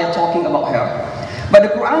whole ayah talking about her, but the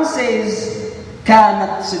Quran says,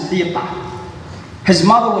 كانت صديقة. His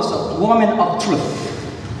mother was a woman of truth.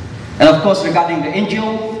 And of course regarding the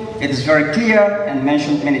angel, it is very clear and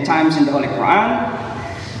mentioned many times in the Holy Quran.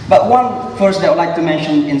 But one verse that I would like to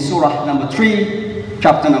mention in Surah number 3,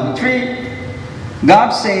 chapter number 3,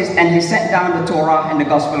 God says, and he sent down the Torah and the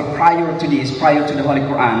Gospel prior to the Holy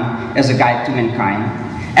Quran, as a guide to mankind.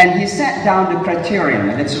 And he sent down the criterion,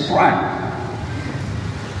 that's the Quran.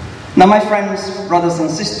 Now my friends, brothers and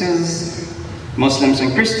sisters, Muslims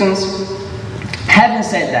and Christians, having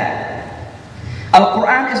said that,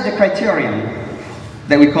 Al-Quran is the criterion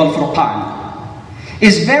that we call Furqan.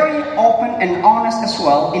 Is very open and honest as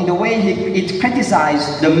well in the way it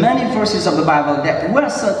criticized the many verses of the Bible that were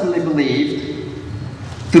certainly believed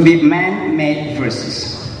to be man-made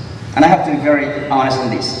verses. And I have to be very honest in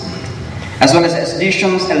this. As well as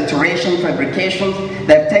additions, alterations, fabrications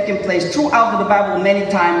that have taken place throughout the Bible, many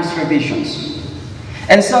times revisions.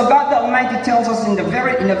 And so God the Almighty tells us in a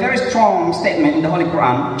very strong statement in the Holy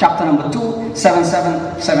Quran, chapter number 2,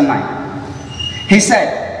 77, 79. He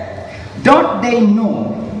said, don't they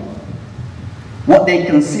know what they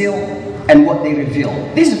conceal and what they reveal?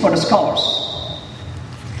 This is for the scholars.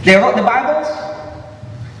 They wrote the Bibles,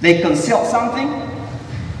 they concealed something,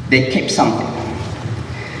 they kept something.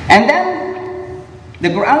 And then the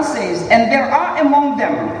Quran says, and there are among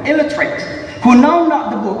them illiterate who know not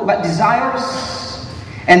the book but desirous,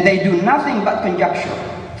 and they do nothing but conjecture,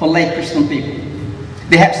 for lay Christian people.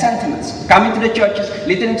 They have sentiments. Coming to the churches,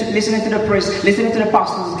 listening to the priests, listening to the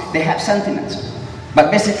pastors, they have sentiments.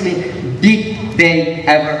 But basically, did they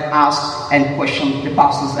ever ask and question the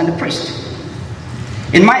pastors and the priests?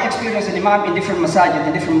 In my experience as an imam in different masajid,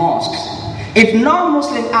 in different mosques, if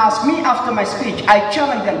non-Muslim ask me after my speech, I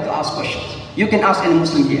challenge them to ask questions. You can ask any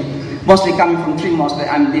Muslim here, mostly coming from 3 mosques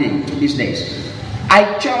that I'm leading these days.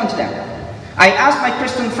 I challenge them. I ask my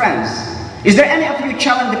Christian friends, is there any of you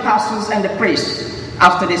challenge the pastors and the priests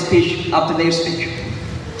after their speech?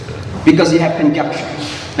 Because you have conjecture,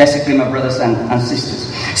 basically, my brothers and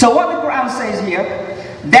sisters. So what the Quran says here,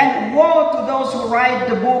 then woe to those who write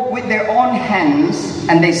the book with their own hands,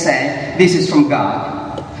 and they say, this is from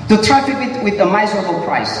God, to traffic it with a miserable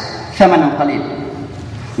price, thamanan qalil.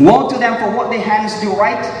 Woe to them for what their hands do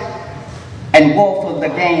write, and woe for the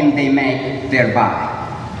gain they make thereby.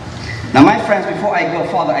 Now my friends, before I go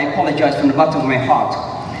further, I apologize from the bottom of my heart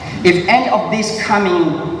if any of these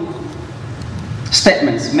coming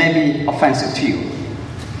statements may be offensive to you.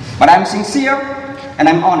 But I'm sincere and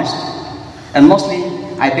I'm honest, and mostly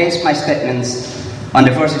I base my statements on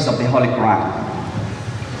the verses of the Holy Quran.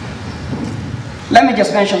 Let me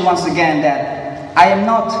just mention once again that I am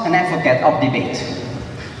not an advocate of debate.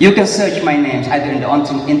 You can search my names either in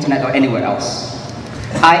the internet or anywhere else.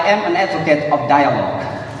 I am an advocate of dialogue.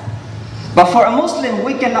 But for a Muslim,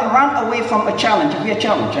 we cannot run away from a challenge if we are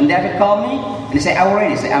challenged. And David called me and he said, "Are you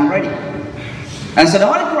ready?" I said, "I'm ready." And so the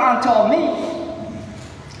Holy Quran told me,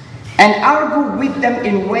 and argue with them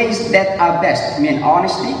in ways that are best. I mean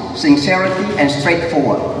honesty, sincerity, and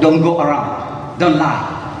straightforward. Don't go around. Don't lie.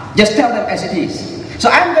 Just tell them as it is. So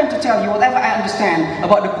I'm going to tell you whatever I understand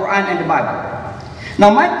about the Quran and the Bible. Now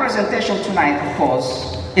my presentation tonight, of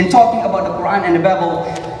course, in talking about the Quran and the Bible,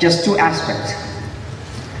 just 2 aspects.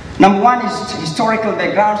 Number 1 is historical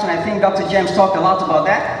backgrounds, and I think Dr. James talked a lot about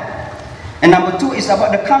that. And number 2 is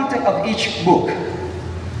about the content of each book.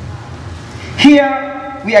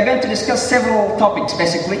 Here, we are going to discuss several topics,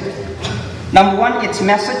 basically. Number 1, its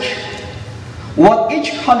message, what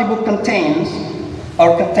each holy book contains,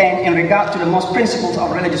 or contain in regard to the most principles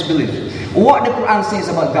of religious belief. What the Quran says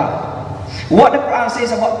about God. What the Quran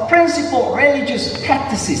says about principal religious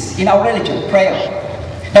practices in our religion, prayer.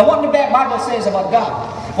 Now what the Bible says about God.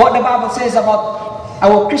 What the Bible says about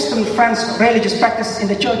our Christian friends' religious practices in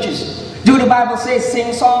the churches. Do the Bible say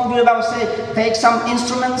sing song? Do the Bible say take some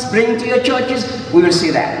instruments, bring to your churches? We will see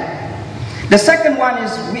that. The second one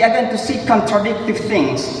is we are going to see contradictory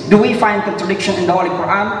things. Do we find contradiction in the Holy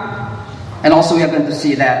Quran? And also we are going to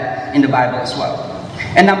see that in the Bible as well.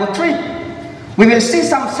 And number 3, we will see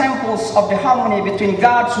some samples of the harmony between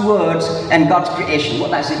God's words and God's creation.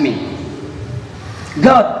 What does it mean?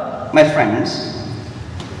 God, my friends,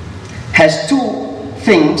 has 2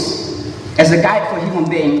 things as a guide for human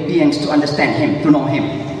beings to understand Him, to know Him.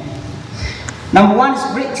 Number 1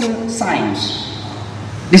 is written signs.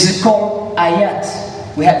 This is called ayat.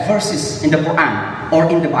 We have verses in the Quran or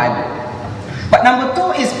in the Bible. But number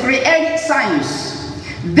 2 is created signs.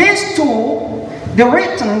 These 2, the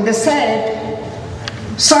written, the said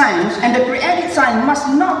signs, and the created sign must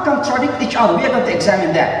not contradict each other. We are going to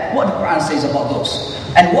examine that, what the Quran says about those,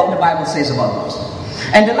 and what the Bible says about those.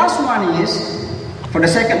 And the last one is, for the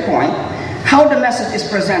second point, how the message is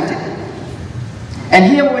presented. And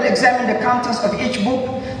here we will examine the contents of each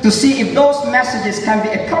book to see if those messages can be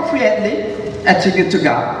appropriately attributed to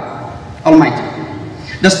God Almighty.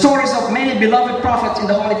 The stories of many beloved prophets in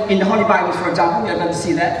the Holy Bible, for example, we are going to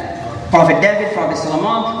see that. Prophet David, Prophet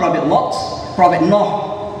Solomon, Prophet Lot, Prophet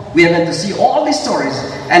Noah. We are going to see all these stories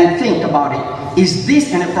and think about it. Is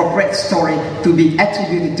this an appropriate story to be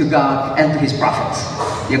attributed to God and to His prophets?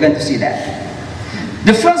 You're going to see that.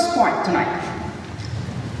 The first point tonight,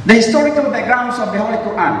 the historical backgrounds of the Holy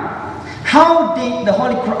Quran. How did the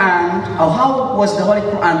Holy Quran, or how was the Holy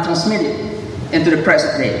Quran transmitted into the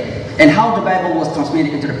present day? And how the Bible was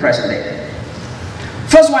transmitted into the present day?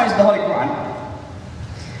 First one is the Holy Quran.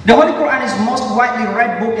 The Holy Quran is the most widely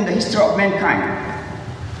read book in the history of mankind.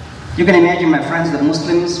 You can imagine, my friends, that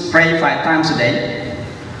Muslims pray 5 times a day.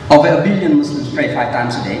 Over 1 billion Muslims pray 5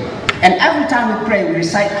 times a day. And every time we pray, we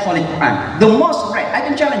recite Holy Quran. The most read, I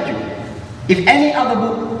can challenge you, if any other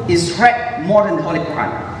book is read more than the Holy Quran.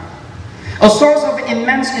 A source of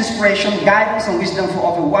immense inspiration, guidance, and wisdom for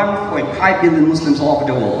over 1.5 billion Muslims all over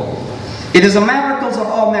the world. It is a miracle of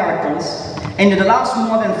all miracles, and in the last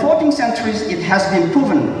more than 14 centuries, it has been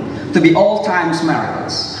proven to be all times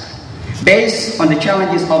miracles, based on the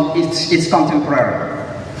challenges of its contemporary.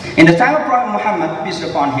 In the time of Prophet Muhammad, peace be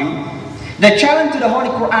upon him, the challenge to the Holy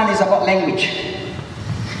Quran is about language.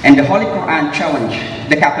 And the Holy Quran challenged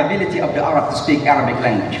the capability of the Arab to speak Arabic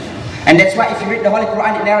language. And that's why if you read the Holy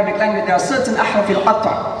Quran in Arabic language, there are certain ahruf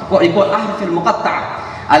al-qatta', what we call ahruf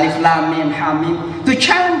al-muqatta'a, alif, lam, mim, ha, mim, to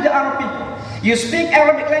challenge the Arab people. You speak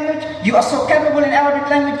Arabic language, you are so capable in Arabic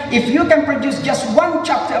language, if you can produce just one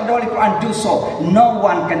chapter of the Holy Quran, do so. No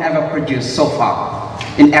one can ever produce so far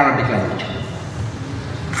in Arabic language.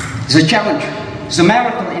 It's a challenge, it's a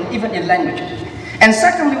miracle even in language. And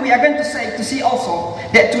secondly, we are going to see also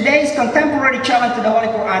that today's contemporary challenge to the Holy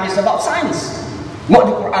Quran is about science. What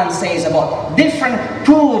the Quran says about different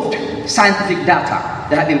proved scientific data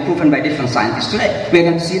that have been proven by different scientists today. We are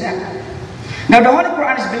going to see that. Now the Holy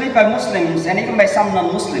Quran is believed by Muslims and even by some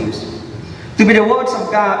non-Muslims to be the words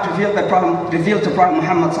of God revealed to Prophet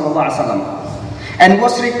Muhammad ﷺ, and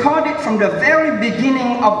was recorded from the very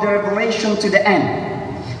beginning of the revelation to the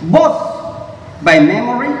end, both by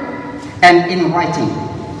memory and in writing.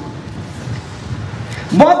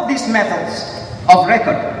 Both these methods of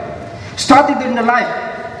record started during the life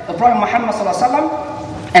of Prophet Muhammad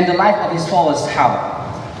ﷺ and the life of his followers,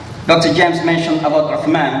 Sahaba. Dr. James mentioned about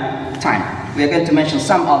Uthman time. We are going to mention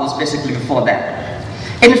some others basically before that.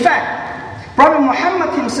 In fact, Prophet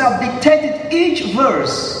Muhammad himself dictated each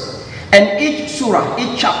verse and each surah,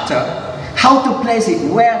 each chapter, how to place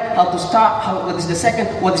it, where, how to start, what is the second,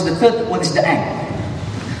 what is the third, what is the end.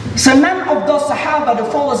 So none of those Sahaba,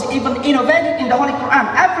 the followers, even innovated in the Holy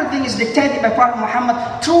Quran. Everything is dictated by Prophet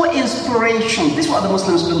Muhammad through inspiration. This is what the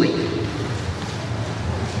Muslims believe.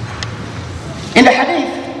 In the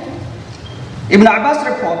hadith, Ibn Abbas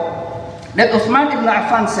report that Uthman ibn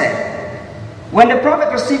Affan said, when the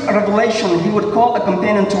Prophet received a revelation, he would call a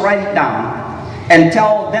companion to write it down and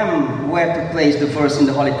tell them where to place the verse in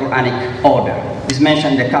the Holy Quranic order. This is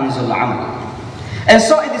mentioned in the Kanzul Amal. And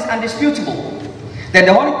so it is undisputable that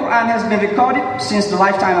the Holy Quran has been recorded since the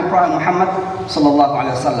lifetime of Prophet Muhammad sallallahu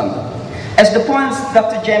alaihi wasallam. As the points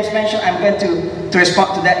Dr. James mentioned, I'm going to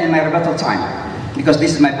respond to that in my rebuttal time, because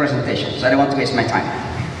this is my presentation, so I don't want to waste my time.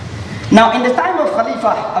 Now, in the time of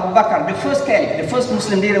Khalifa Abu Bakr, the first caliph, the first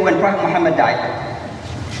Muslim leader when Prophet Muhammad died,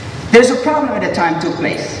 there's a problem at the time took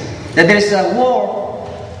place. That there is a war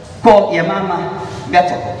called Yamama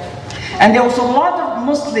battle. And there was a lot of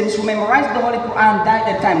Muslims who memorized the Holy Quran died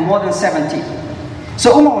at the time, more than 70.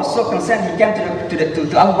 So Umar was so concerned, he came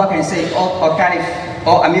to Abu Bakr and said, or Caliph,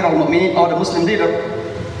 or Amir al-Mu'minin, or the Muslim leader,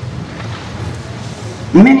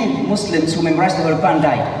 many Muslims who memorized the Holy Quran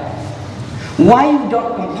died. Why you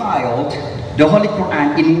don't compile the Holy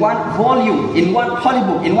Quran in one volume, in one holy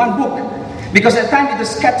book, in one book? Because at the time it was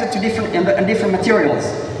scattered to different materials.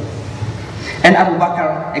 And Abu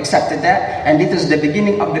Bakr accepted that, and it is the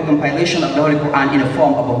beginning of the compilation of the Holy Quran in the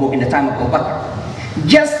form of a book in the time of Abu Bakr.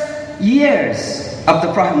 Just years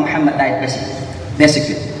after Prophet Muhammad died,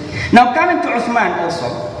 basically. Now coming to Uthman also,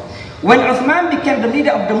 when Uthman became the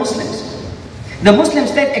leader of the Muslim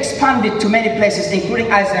state expanded to many places,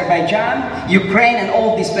 including Azerbaijan, Ukraine, and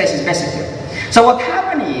all these places, basically. So what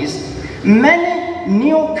happened is, many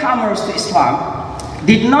newcomers to Islam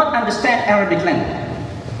did not understand Arabic language.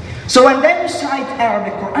 So when they recite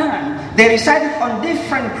Arabic Quran, they recited on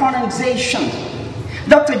different pronunciations.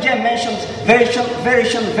 Dr. Jem mentions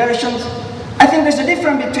versions. I think there's a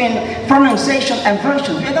difference between pronunciation and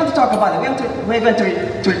versions. We're going to talk about it. We're going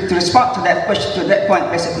to respond to that question, to that point,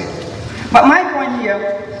 basically. But my point here,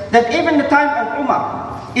 that even the time of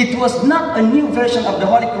Umar, it was not a new version of the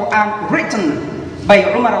Holy Quran written by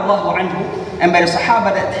Umar Allahu anhu and by the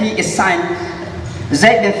Sahaba that he assigned,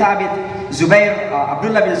 Zayd bin Thabit, Zubair,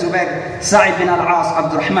 Abdullah bin Zubair, Sa'id bin Al-As,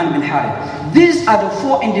 Abdurrahman bin Harith. These are the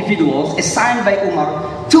four individuals assigned by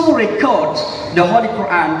Umar to record the Holy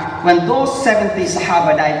Quran when those 70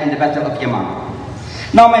 Sahaba died in the Battle of Yamama.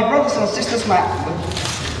 Now my brothers and sisters,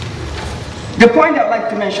 the point I'd like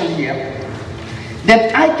to mention here,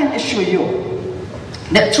 that I can assure you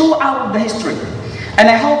that throughout the history, and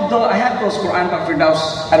I have those Quran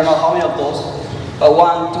Firdaus, I don't know how many of those,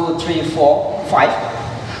 1, 2, 3, 4,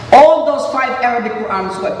 5. All those 5 Arabic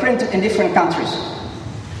Qurans were printed in different countries.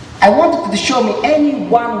 I wanted to show me any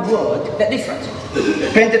one word that different.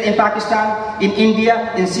 Printed in Pakistan, in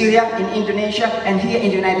India, in Syria, in Indonesia, and here in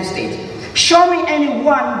the United States. Show me any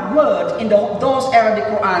one word in those Arabic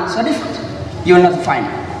Qurans are different. You will not find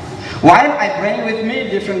it. While I bring with me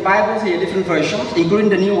different Bibles here, different versions, including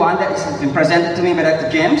the new one that has been presented to me by Dr.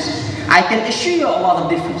 James, I can assure you a lot of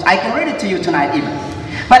difference. I can read it to you tonight even.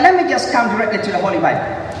 But let me just come directly to the Holy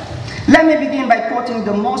Bible. Let me begin by quoting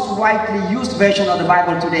the most widely used version of the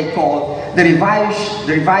Bible today, called the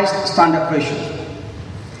Revised Standard Version.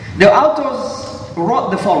 The authors wrote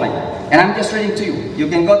the following, and I'm just reading to you. You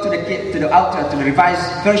can go to the author, to the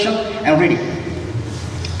Revised Version, and read it.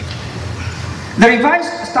 The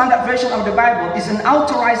Revised Standard Version of the Bible is an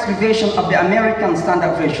authorized revision of the American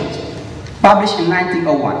Standard Versions, published in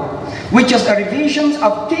 1901, which is a revision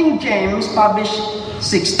of King James, published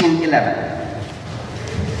 1611.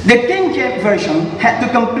 The King James Version had to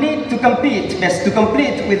compete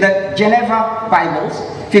with the Geneva Bibles,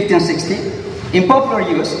 1560, in popular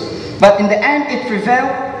use, but in the end it prevailed,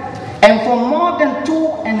 and for more than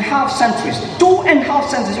 2.5 centuries,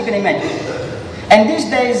 you can imagine. And these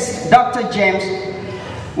days, Dr. James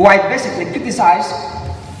White basically criticized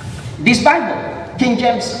this Bible, King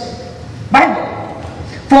James Bible.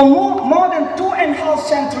 For more than 2.5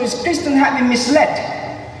 centuries, Christians have been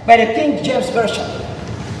misled by the King James Version.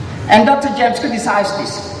 And Dr. James criticized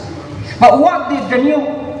this. But what the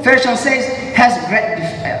new version says has great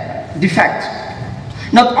defect.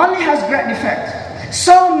 Not only has great defect,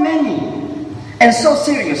 so many and so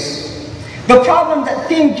serious. The problem that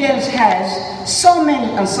King James has, so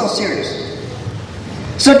many and so serious.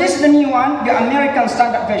 So this is the new one, the American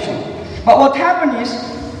Standard Version. But what happened is,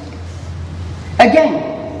 again,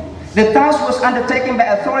 the task was undertaken by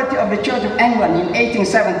authority of the Church of England in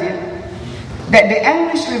 1870. That the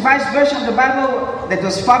English Revised Version of the Bible that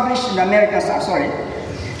was published in the American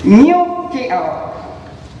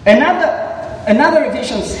another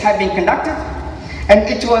revisions have been conducted, and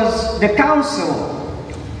it was the council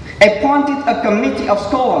appointed a committee of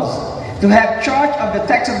scholars to have charge of the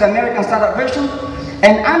text of the American Standard Version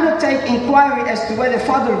and undertake inquiry as to whether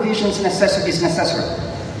further revisions is necessary.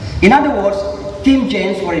 In other words, King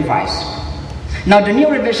James were revised. Now the new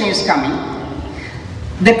revision is coming.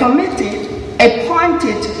 The committee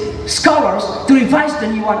appointed scholars to revise the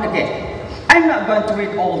new one again. I'm not going to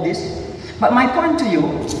read all this, but my point to you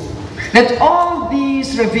that all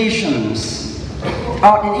these revisions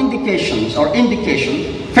are an indication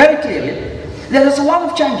very clearly that there's a lot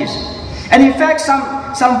of changes. And in fact,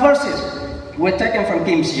 some verses were taken from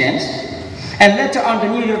King James, and later on the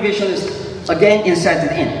new revision is again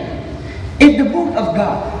inserted in. If the book of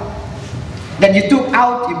God that you took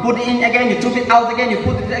out, you put it in again, you took it out again, you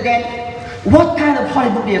put it again, what kind of holy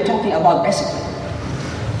book are you talking about basically?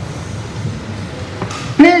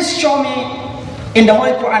 Please show me in the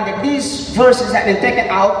Holy Quran that these verses have been taken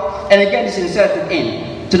out and again is inserted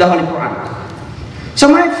in to the Holy Quran. So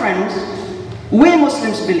my friends, we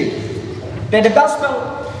Muslims believe that the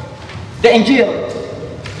Gospel, the Injil,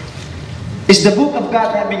 is the book of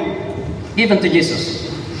God that has been given to Jesus.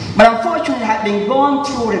 But unfortunately, it has been gone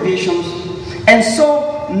through revisions, and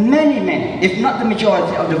so many, if not the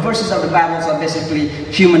majority of the verses of the Bible are basically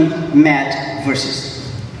human-made verses.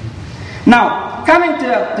 Now, coming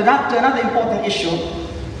to another important issue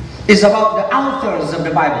is about the authors of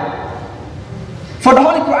the Bible. For the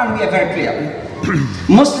Holy Quran, we are very clear.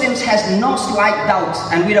 Muslims has no slight doubts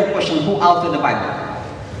and we don't question who authored the Bible.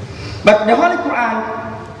 But the Holy Quran,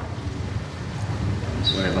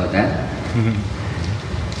 sorry about that.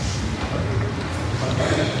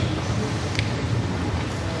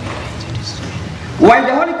 While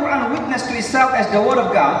the Holy Quran witnessed to itself as the Word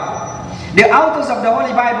of God, the authors of the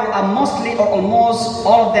Holy Bible are mostly or almost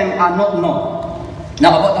all of them are not known.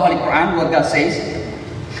 Now about the Holy Quran, what God says,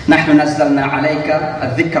 نَحْنُ نَزَّلْنَا عَلَيْكَ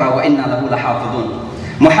الذِّكْرَ وَإِنَّا لَهُ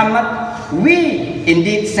لَحَافِظُونَ. Muhammad, we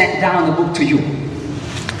indeed sent down the book to you.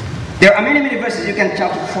 There are many verses. You can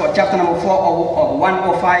chapter number 4 or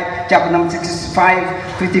 105, chapter number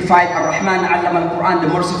 65, 55, Ar-Rahman, Allama al-Quran, the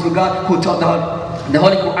merciful God who taught the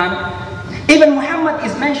Holy Quran. Even Muhammad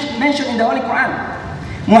is mentioned in the Holy Quran.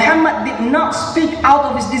 Muhammad did not speak out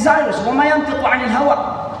of his desires. وَمَا يَنْطِقُ عَنِ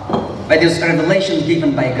الْهَوَىٰ. But there's a revelation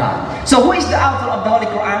given by God. So who is the author of the Holy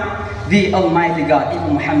Quran? The Almighty God.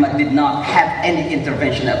 Even Muhammad did not have any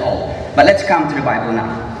intervention at all. But let's come to the Bible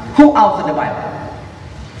now. Who authored the Bible?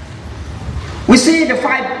 We see the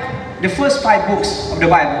first 5 books of the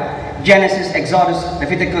Bible: Genesis, Exodus,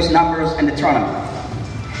 Leviticus, Numbers, and Deuteronomy.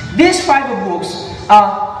 These 5 books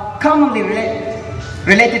are commonly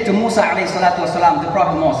related to Musa alayhi salatu wasalam, the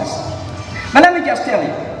prophet Moses. But let me just tell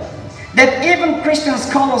you that even Christian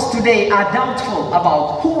scholars today are doubtful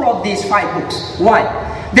about who wrote these 5 books. Why?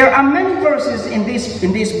 There are many verses in these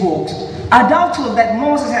books are doubtful that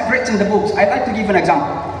Moses had written the books. I'd like to give an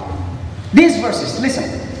example. These verses,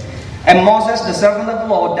 listen. And Moses, the servant of the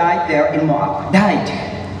Lord, died there in Moab. Died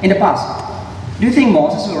in the past. Do you think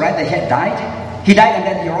Moses will write that he had died? He died and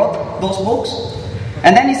then he wrote those books?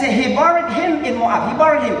 And then he said he buried him in Moab. He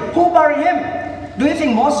buried him. Who buried him? Do you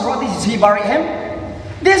think Moses wrote this? He buried him?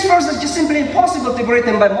 This verse is just simply impossible to be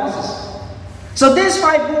written by Moses. So these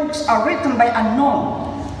 5 books are written by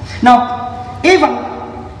unknown. Now, even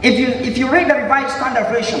if you read the Revised Standard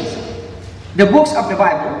Versions, the books of the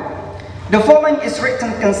Bible, The following is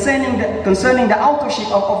written concerning the authorship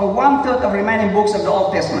of over 1/3 of remaining books of the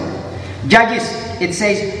Old Testament. Judges, it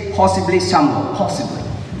says possibly Samuel, possibly.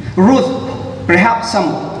 Ruth, perhaps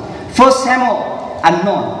Samuel. First Samuel,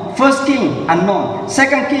 unknown. First King, unknown.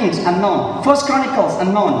 Second Kings, unknown. First Chronicles,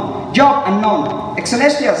 unknown. Job, unknown.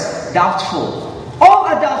 Ecclesiastes, doubtful. All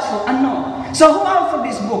are doubtful, unknown. So who authored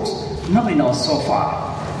these books? Nobody knows so far.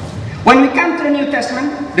 When we come to the New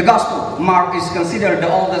Testament, the Gospel, Mark is considered the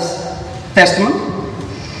oldest Testament.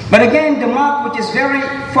 But again, the Mark which is very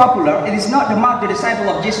popular, it is not the Mark, the disciple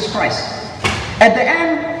of Jesus Christ. At the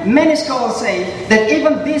end, many scholars say that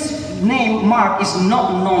even this name Mark is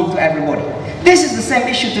not known to everybody. This is the same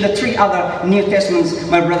issue to the 3 other New Testaments,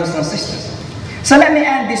 my brothers and sisters. So let me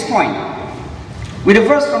end this point with a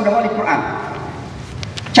verse from the Holy Qur'an,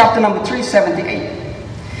 chapter number 378.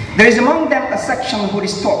 There is among them a section who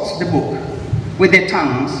distorts the book with their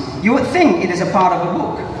tongues. You would think it is a part of a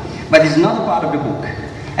book, but it is not a part of the book.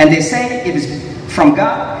 And they say it is from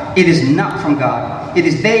God. It is not from God. It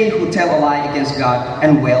is they who tell a lie against God,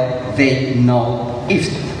 and well, they know it.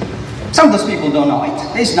 Some of those people don't know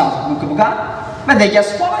it. It's not the book of God, but they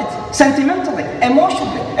just follow it sentimentally,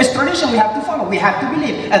 emotionally. It's tradition we have to follow. We have to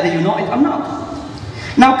believe, whether you know it or not.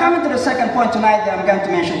 Now, coming to the second point tonight that I'm going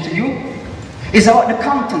to mention to you is about the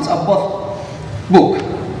contents of both books.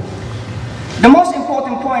 The most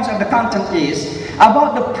important points of the content is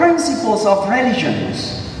about the principles of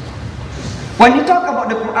religions. When you talk about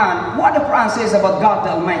the Quran, what the Quran says about God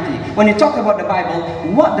the Almighty. When you talk about the Bible,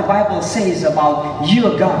 what the Bible says about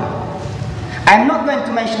your God. I'm not going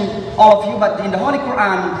to mention all of you, but in the Holy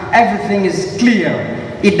Quran, everything is clear.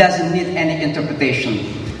 It doesn't need any interpretation.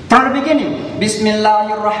 From the beginning,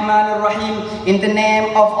 Bismillahirrahmanirrahim, in the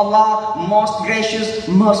name of Allah, most gracious,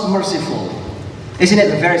 most merciful. Isn't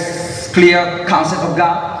it a very clear concept of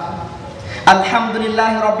God?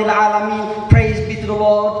 Alhamdulillahi Rabbil Alameen, praise be to the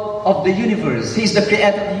Lord of the universe. He is the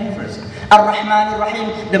creator of the universe. Ar-Rahman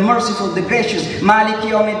Ar-Rahim, the merciful, the gracious. Maliki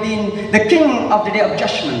Yawmiddin, the king of the day of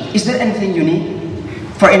judgment. Is there anything you need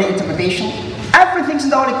for any interpretation? Everything in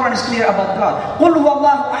the Holy Quran is clear about God. Qul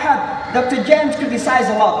huwallahu ahad. Dr. James criticized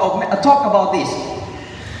a lot or talk about this.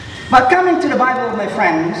 But coming to the Bible, my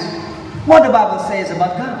friends, what the Bible says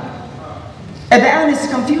about God. At the end is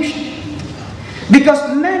confusion. Because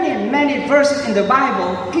many verses in the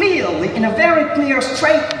Bible clearly, in a very clear,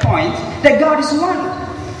 straight point, that God is one.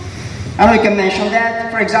 And we can mention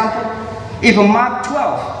that, for example, even Mark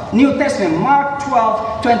 12, New Testament, Mark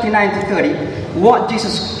 12, 29 to 30, what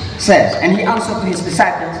Jesus says. And he answered to his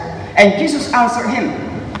disciples, and Jesus answered him,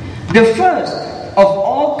 the first of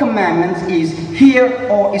all commandments is, hear,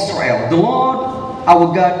 O Israel, the Lord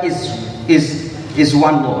our God is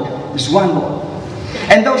one Lord, is one Lord.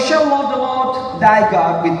 And thou shalt love the Lord thy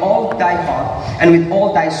God with all thy heart, and with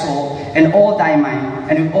all thy soul, and all thy mind,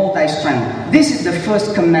 and with all thy strength. This is the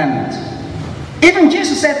first commandment. Even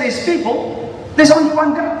Jesus said to his people, there's only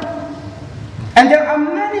one God. And there are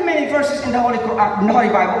many verses in the Holy Quran, in the Holy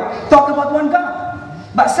Bible, talk about one God.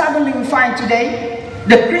 But suddenly we find today,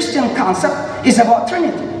 the Christian concept is about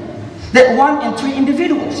Trinity. That 1 in 3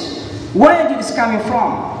 individuals. Where is this coming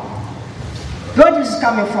from? Where is this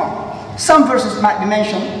coming from? Some verses might be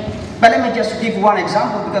mentioned, but let me just give one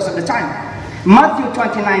example because of the time. Matthew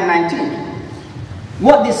 29:19.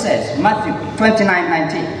 What this says, Matthew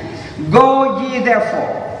 29:19. Go ye therefore,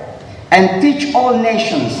 and teach all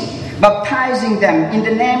nations, baptizing them in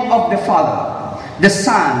the name of the Father, the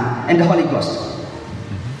Son, and the Holy Ghost.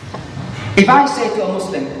 If I say to a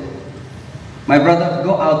Muslim, my brother,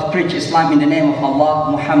 go out, preach Islam in the name of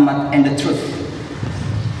Allah, Muhammad, and the truth.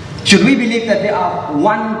 Should we believe that they are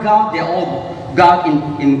one God, they are all God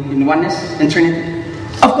in oneness, in Trinity?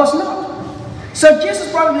 Of course not. So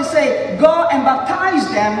Jesus probably say, go and baptize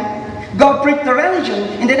them, go preach the religion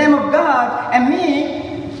in the name of God, and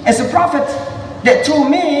me, as a prophet, that through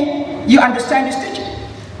me, you understand this teaching.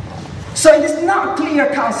 So it is not a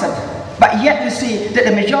clear concept, but yet you see that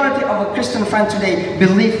the majority of a Christian friend today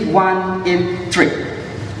believe 1 in 3.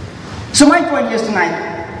 So my point is tonight,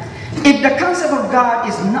 if the concept of God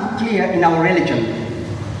is not clear in our religion,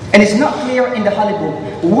 and it's not clear in the Holy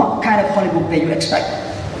Book, what kind of Holy Book do you expect?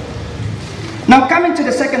 Now coming to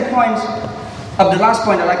the second point, of the last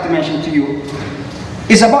point I'd like to mention to you,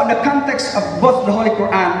 is about the context of both the Holy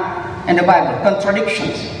Quran and the Bible,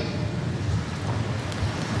 contradictions.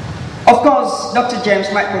 Of course, Dr. James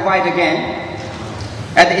might provide again,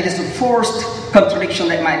 and it is the forced contradiction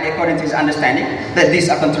that might be according to his understanding, that these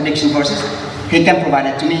are contradiction verses. He can provide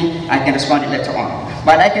it to me, I can respond it later on.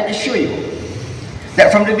 But I can assure you that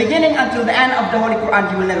from the beginning until the end of the Holy Quran,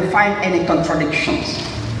 you will never find any contradictions.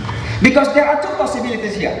 Because there are two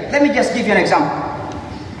possibilities here. Let me just give you an example.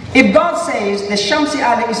 If God says that Shamsi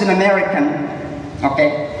Ali is an American,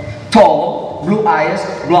 okay, tall, blue eyes,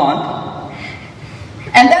 blonde,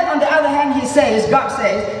 and then on the other hand God says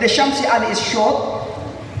that Shamsi Ali is short,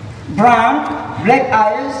 brown, black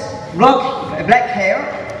eyes, black hair,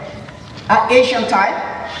 Asian type,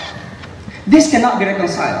 this cannot be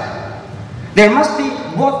reconciled. There must be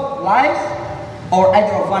both lies, or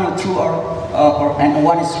either of one is true and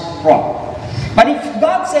one is wrong. But if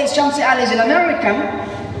God says Shamsi Ali is an American,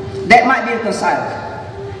 that might be reconciled.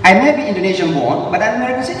 I may be Indonesian born, but I'm an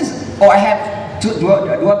American citizen. Or I have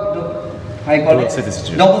double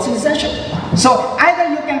citizenship. So either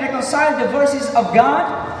you can reconcile the verses of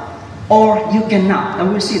God, or you cannot.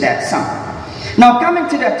 And we'll see that some. Now coming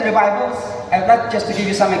to the Bibles, I'd like just to give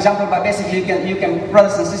you some example, but basically you can,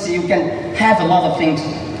 brothers and sisters, you can have a lot of things.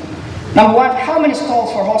 Number one, how many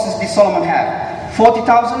stalls for horses did Solomon have?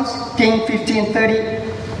 40,000, King 15, 30,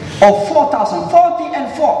 or 4,000? 40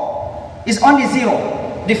 and 4 is only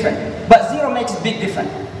 0 different, but 0 makes a big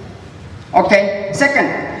difference. Okay.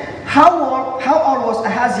 Second, how old was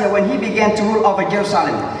Ahaziah when he began to rule over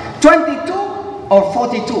Jerusalem? 22 or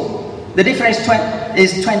 42? The difference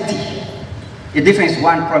is 20. The difference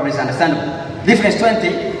 1 probably is understandable. Difference 20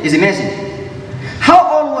 is amazing. How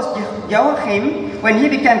old was Joachim when he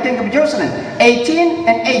became king of Jerusalem? 18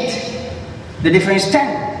 and 8. The difference is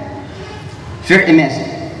 10. Very amazing.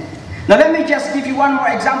 Now let me just give you one more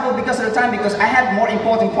example because of the time, because I have more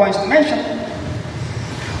important points to mention.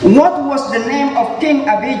 What was the name of King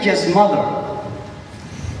Abijah's mother?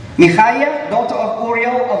 Michaiah, daughter of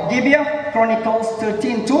Uriel of Gibeah, Chronicles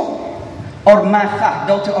 13:2, or Maachah,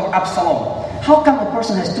 daughter of Absalom? How come a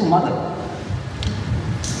person has two mothers?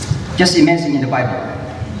 Just amazing in the Bible.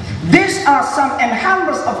 These are some and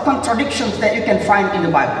hundreds of contradictions that you can find in the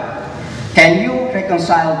Bible. Can you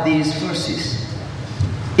reconcile these verses?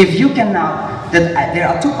 If you cannot, then there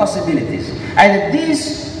are two possibilities. Either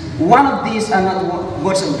one of these are not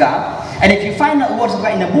words of God, and if you find out words of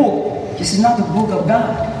God in a book, this is not the book of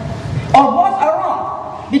God. Or both are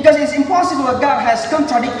wrong, because it's impossible that God has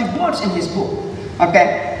contradictory words in His book.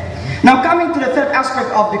 Okay? Now coming to the third aspect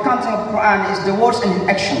of the content of the Quran is the words and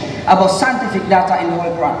action about scientific data in the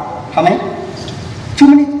Holy Quran. How many? 2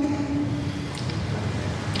 minutes.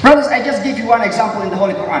 Brothers, I just give you one example in the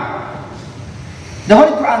Holy Quran. The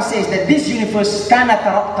Holy Quran says that this universe kana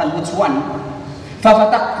tarattal was one,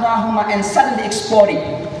 fafataknahuma, and suddenly exploded.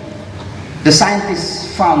 The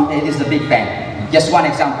scientists found it is the Big Bang. Just one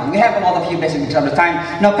example. We have a lot of you basically because of the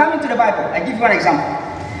time. Now coming to the Bible, I give you one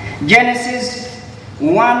example. Genesis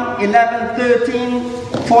 1, 11, 13,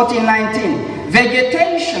 14, 19.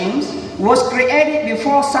 Vegetation was created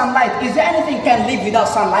before sunlight. Is there anything can live without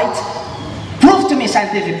sunlight? Prove to me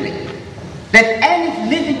scientifically that any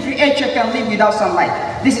living creature can live without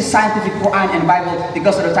sunlight. This is scientific Quran and Bible.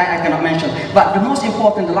 Because of the time I cannot mention. But the most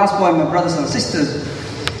important, the last point, my brothers and sisters,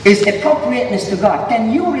 is appropriateness to God.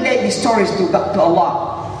 Can you relate these stories to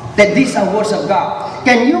Allah? That these are words of God.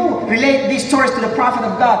 Can you relate these stories to the Prophet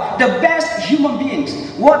of God? The best human beings.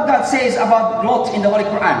 What God says about Lot in the Holy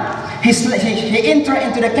Quran. He entered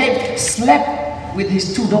into the cave, slept with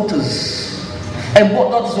his 2 daughters. And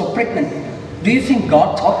both daughters were pregnant. Do you think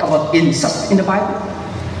God talked about incest in the Bible?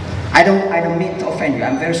 I don't mean to offend you.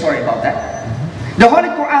 I'm very sorry about that. The Holy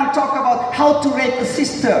Quran talk about how to rape a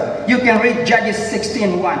sister. You can read Judges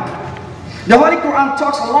 16:1. The Holy Quran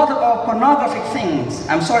talks a lot about pornographic things.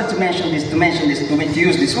 I'm sorry to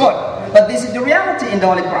use this word. But this is the reality in the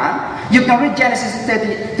Holy Quran. You can read Genesis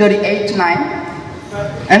 38:9.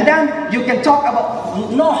 And then you can talk about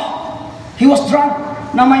Noah. He was drunk.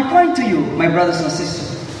 Now my point to you, my brothers and sisters,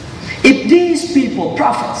 if these people,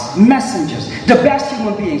 prophets, messengers, the best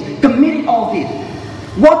human beings, committed all this,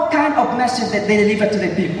 what kind of message that they deliver to the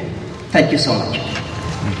people? Thank you so much.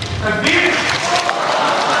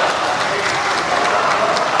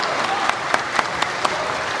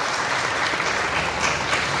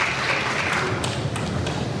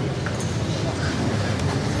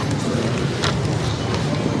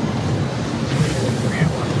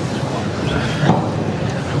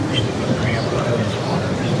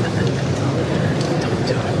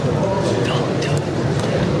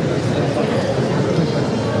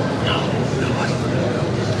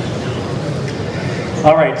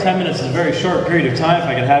 All right, 10 minutes is a very short period of time. If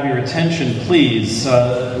I could have your attention, please.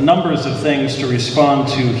 Numbers of things to respond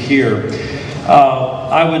to here.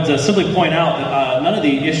 I would simply point out that none of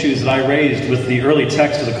the issues that I raised with the early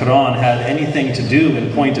text of the Quran had anything to do,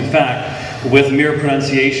 in point of fact, with mere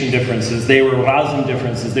pronunciation differences. They were razm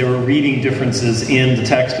differences. They were reading differences in the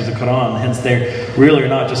text of the Qur'an. Hence, they really are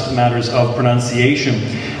not just matters of pronunciation.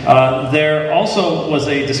 There also was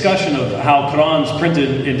a discussion of how Qur'ans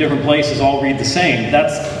printed in different places all read the same.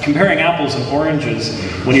 That's comparing apples and oranges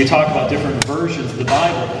when you talk about different versions of the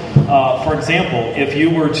Bible. For example, if you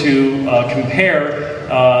were to compare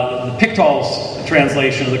the Pickthall's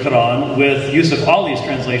translation of the Quran with Yusuf Ali's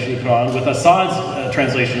translation of the Quran with Assad's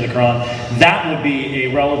translation of the Quran, that would be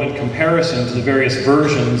a relevant comparison to the various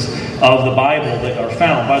versions of the Bible that are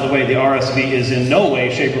found. By the way, the RSV is in no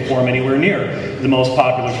way, shape, or form anywhere near the most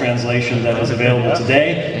popular translation that is available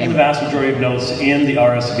today, and the vast majority of notes in the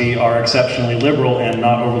RSV are exceptionally liberal and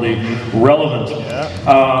not overly relevant.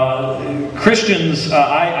 Christians,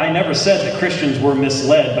 I never said that Christians were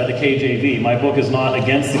misled by the KJV. My book is not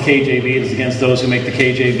against the KJV, it is against those who make the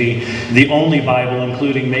KJV the only Bible,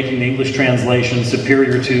 including making the English translation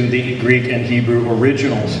superior to the Greek and Hebrew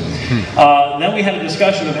originals. Then we had a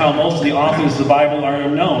discussion of how most of the authors of the Bible are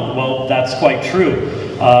unknown. Well, that's quite true.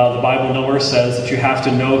 The Bible nowhere says that you have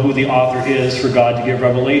to know who the author is for God to give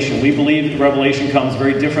revelation. We believe that revelation comes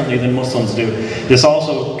very differently than Muslims do. This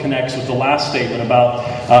also connects with the last statement about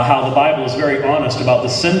how the Bible is very honest about the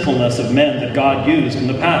sinfulness of men that God used in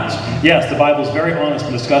the past. Yes, the Bible is very honest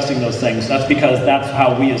in discussing those things. That's because that's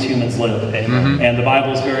how we as humans live. And the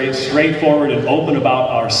Bible is very straightforward and open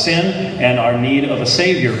about our sin and our need of a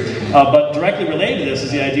Savior. But directly related to this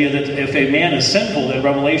is the idea that if a man is sinful, then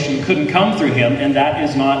revelation couldn't come through him, and that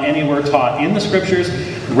is not anywhere taught in the Scriptures.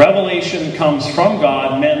 Revelation comes from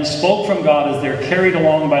God. Men spoke from God as they're carried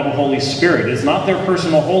along by the Holy Spirit. It is not their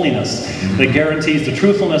personal holiness that guarantees the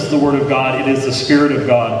truthfulness of the Word of God. It is the Spirit of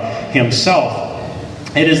God Himself.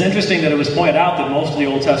 It is interesting that it was pointed out that most of the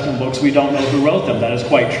Old Testament books, we don't know who wrote them. That is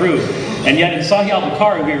quite true. And yet in Sahih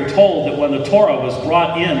al-Bukhari, we are told that when the Torah was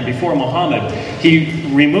brought in before Muhammad, he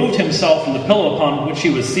removed himself from the pillow upon which he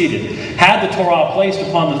was seated, had the Torah placed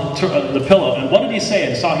upon the pillow. And what did he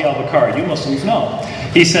say in Sahih al-Bukhari? You Muslims know.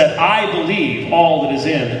 He said, I believe all that is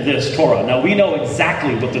in this Torah. Now we know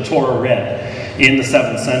exactly what the Torah read in the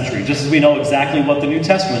 7th century, just as we know exactly what the New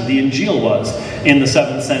Testament, the Injil, was in the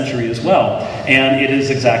 7th century as well. And it is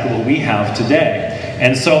exactly what we have today.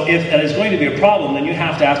 And so if that is going to be a problem, then you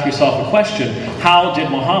have to ask yourself a question. How did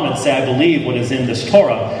Muhammad say, I believe what is in this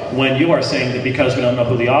Torah, when you are saying that because we don't know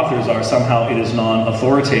who the authors are, somehow it is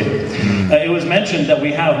non-authoritative? It was mentioned that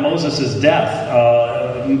we have Moses'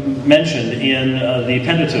 death mentioned in the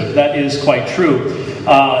Pentateuch. That is quite true.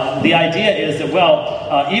 The idea is that,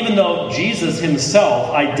 even though Jesus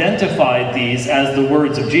himself identified these as the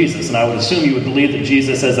words of Jesus, and I would assume you would believe that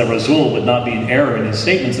Jesus as a Rasul would not be in error in his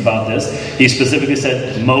statements about this. He specifically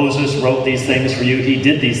said, Moses wrote these things for you, he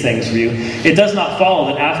did these things for you. It does not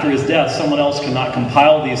follow that after his death, someone else cannot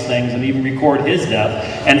compile these things and even record his death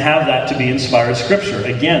and have that to be inspired Scripture.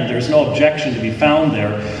 Again, there's no objection to be found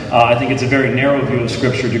there. I think it's a very narrow view of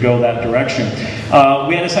Scripture to go that direction.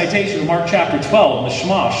 We had a citation in Mark chapter 12, the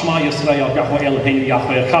Shema Yisrael, Yahweh Eloheinu,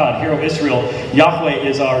 Yahweh Echad. Hear, O Israel, Yahweh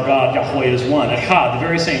is our God, Yahweh is one. Echad, the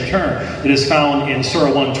very same term that is found in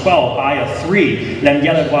Surah 112, Ayah 3. Lem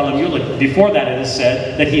Yeled Walam Yulad. Before that it is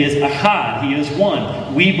said that He is Echad, He is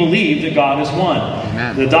one. We believe that God is one.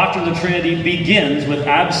 Amen. The doctrine of the Trinity begins with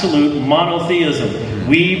absolute monotheism.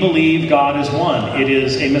 We believe God is one. It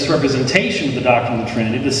is a misrepresentation of the doctrine of the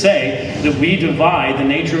Trinity to say that we divide the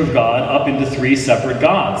nature of God up into 3 separate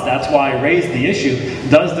gods. That's why I raised the issue.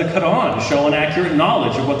 Does the Qur'an show an accurate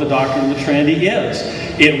knowledge of what the doctrine of the Trinity is?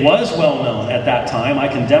 It was well known at that time. I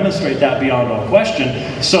can demonstrate that beyond all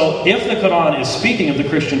question. So if the Qur'an is speaking of the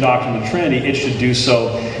Christian doctrine of the Trinity, it should do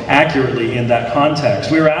so accurately in that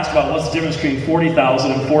context. We were asked about what's the difference between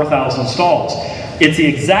 40,000 and 4,000 stalls. It's the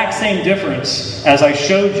exact same difference as I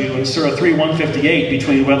showed you in Surah 3:158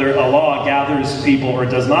 between whether Allah gathers people or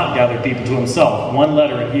does not gather people to Himself. One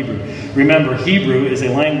letter in Hebrew. Remember, Hebrew is a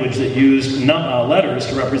language that used letters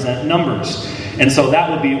to represent numbers. And so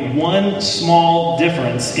that would be one small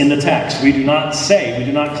difference in the text. We do not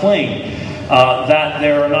claim that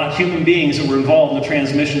there are not human beings that were involved in the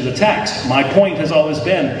transmission of the text. My point has always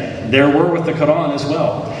been, there were with the Quran as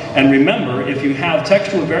well. And remember, if you have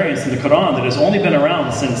textual variants in the Quran that has only been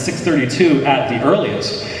around since 632 at the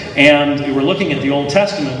earliest, and we're looking at the Old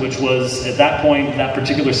Testament, which was, at that point, that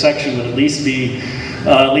particular section would at least be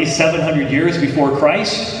at least 700 years before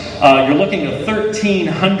Christ, you're looking at a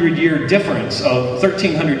 1,300-year difference of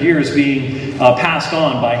 1,300 years being passed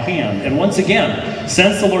on by hand. And once again,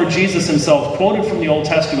 since the Lord Jesus Himself quoted from the Old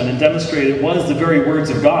Testament and demonstrated it was the very words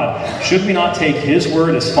of God, should we not take His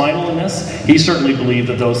word as final in this? He certainly believed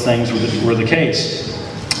that those things were the case.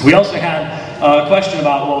 We also had question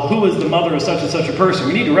about, well, who is the mother of such and such a person?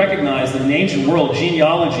 We need to recognize that in the ancient world,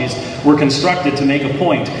 genealogies were constructed to make a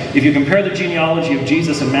point. If you compare the genealogy of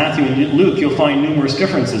Jesus in Matthew and Luke, you'll find numerous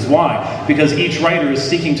differences. Why? Because each writer is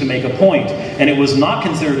seeking to make a point. And it was not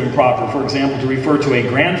considered improper, for example, to refer to a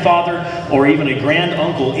grandfather or even a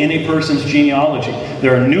granduncle in a person's genealogy.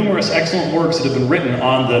 There are numerous excellent works that have been written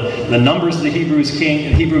on the numbers of the Hebrew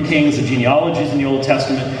kings, the genealogies in the Old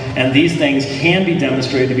Testament, and these things can be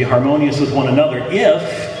demonstrated to be harmonious with one another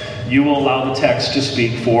if you will allow the text to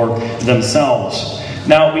speak for themselves.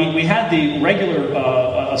 Now, we had the regular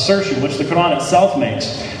assertion, which the Qur'an itself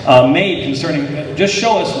makes, made concerning, just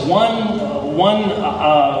show us one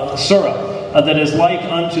surah that is like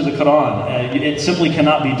unto the Qur'an. It simply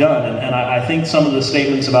cannot be done. And I think some of the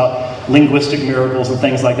statements about linguistic miracles and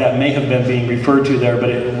things like that may have been being referred to there, but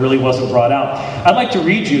it really wasn't brought out. I'd like to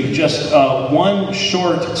read you just one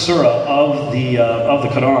short surah of the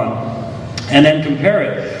Qur'an, and then compare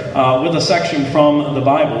it with a section from the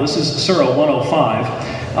Bible. This is Surah 105,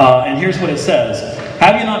 and here's what it says.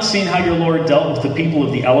 Have you not seen how your Lord dealt with the people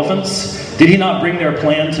of the elephants? Did he not bring their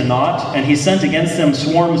plan to naught? And he sent against them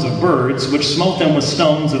swarms of birds, which smote them with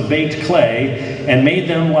stones of baked clay, and made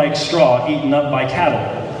them like straw eaten up by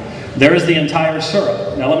cattle. There is the entire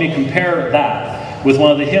surah. Now let me compare that with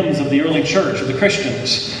one of the hymns of the early church, of the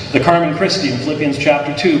Christians, the Carmen Christi in Philippians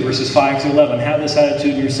chapter 2, verses 5 through 11. Have this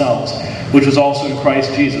attitude in yourselves, which was also in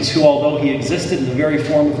Christ Jesus, who, although he existed in the very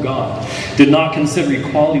form of God, did not consider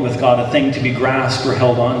equality with God a thing to be grasped or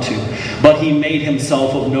held on to, but he made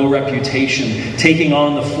himself of no reputation, taking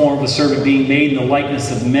on the form of a servant, being made in the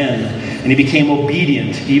likeness of men. And he became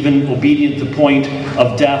obedient, even obedient to the point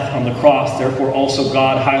of death on the cross. Therefore also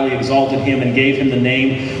God highly exalted him and gave him the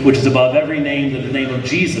name which is above every name, that the name of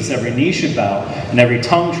Jesus every knee should bow and every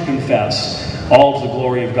tongue should confess, all to the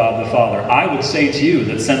glory of God the Father. I would say to you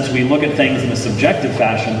that since we look at things in a subjective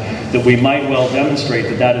fashion, that we might well demonstrate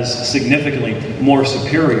that that is significantly more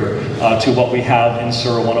superior to what we have in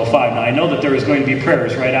Surah 105. Now I know that there is going to be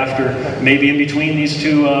prayers right after, maybe in between these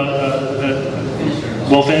two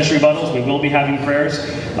we'll finish rebuttals. We will be having prayers.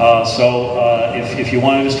 So if you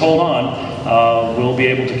want to just hold on, we'll be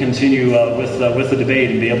able to continue with the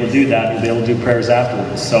debate and be able to do that. We'll be able to do prayers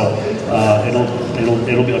afterwards. So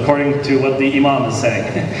it'll be according to what the Imam is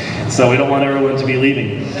saying. So we don't want everyone to be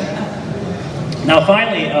leaving. Now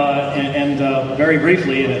finally, and very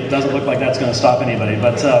briefly, and it doesn't look like that's going to stop anybody,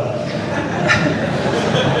 but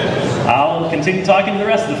I'll continue talking to the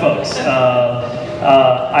rest of the folks.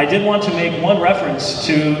 I did want to make one reference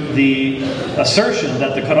to the assertion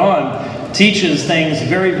that the Qur'an teaches things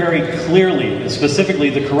very, very clearly, specifically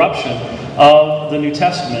the corruption of the New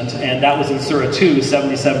Testament, and that was in Surah 2,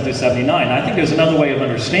 77 through 79. I think there's another way of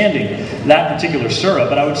understanding that particular surah,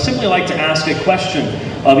 but I would simply like to ask a question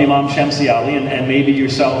of Imam Shamsi Ali, and maybe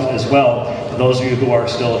yourself as well, those of you who are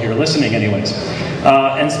still here listening anyways.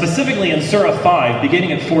 And specifically in Surah 5,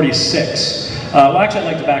 beginning at 46, well, actually,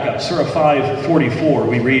 I'd like to back up. Surah 5:44,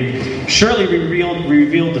 we read, Surely we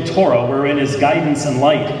revealed the Torah, wherein is guidance and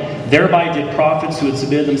light. Thereby did prophets who had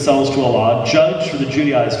submitted themselves to Allah judge for the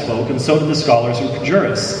Judaized folk, and so did the scholars and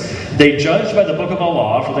jurists. They judged by the book of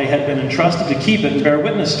Allah, for they had been entrusted to keep it and bear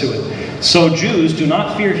witness to it. So Jews, do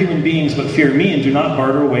not fear human beings, but fear me, and do not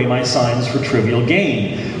barter away my signs for trivial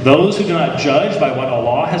gain. Those who do not judge by what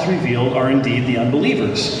Allah has revealed are indeed the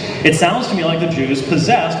unbelievers. It sounds to me like the Jews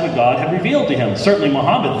possessed what God had revealed to him. Certainly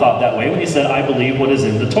Muhammad thought that way when he said, I believe what is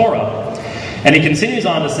in the Torah. And he continues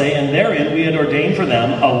on to say, and therein we had ordained for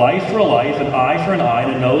them a life for a life, an eye for an eye,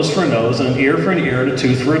 and a nose for a nose, and an ear for an ear, and a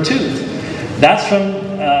tooth for a tooth. That's from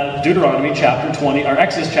Deuteronomy chapter 20, or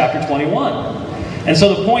Exodus chapter 21. And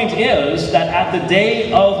so the point is that at the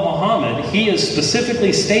day of Muhammad, he is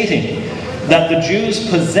specifically stating that the Jews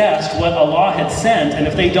possessed what Allah had sent, and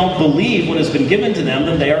if they don't believe what has been given to them,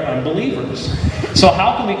 then they are unbelievers. So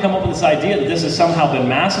how can we come up with this idea that this has somehow been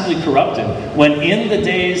massively corrupted, when in the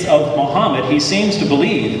days of Muhammad, he seems to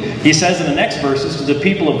believe, he says in the next verses to the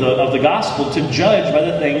people of the gospel, to judge by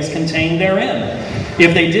the things contained therein.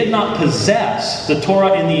 If they did not possess the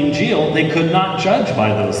Torah and the Injil, they could not judge by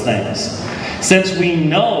those things. Since we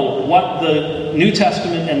know what the New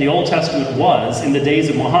Testament and the Old Testament was in the days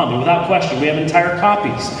of Muhammad, without question, we have entire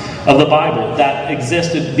copies of the Bible that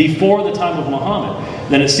existed before the time of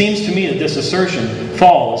Muhammad, then it seems to me that this assertion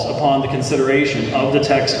falls upon the consideration of the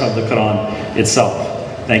text of the Qur'an itself.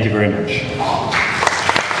 Thank you very much.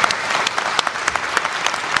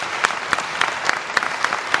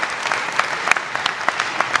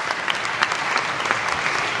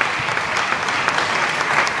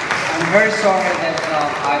 Very sorry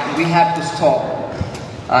that we have to stop,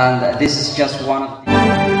 and this is just one of the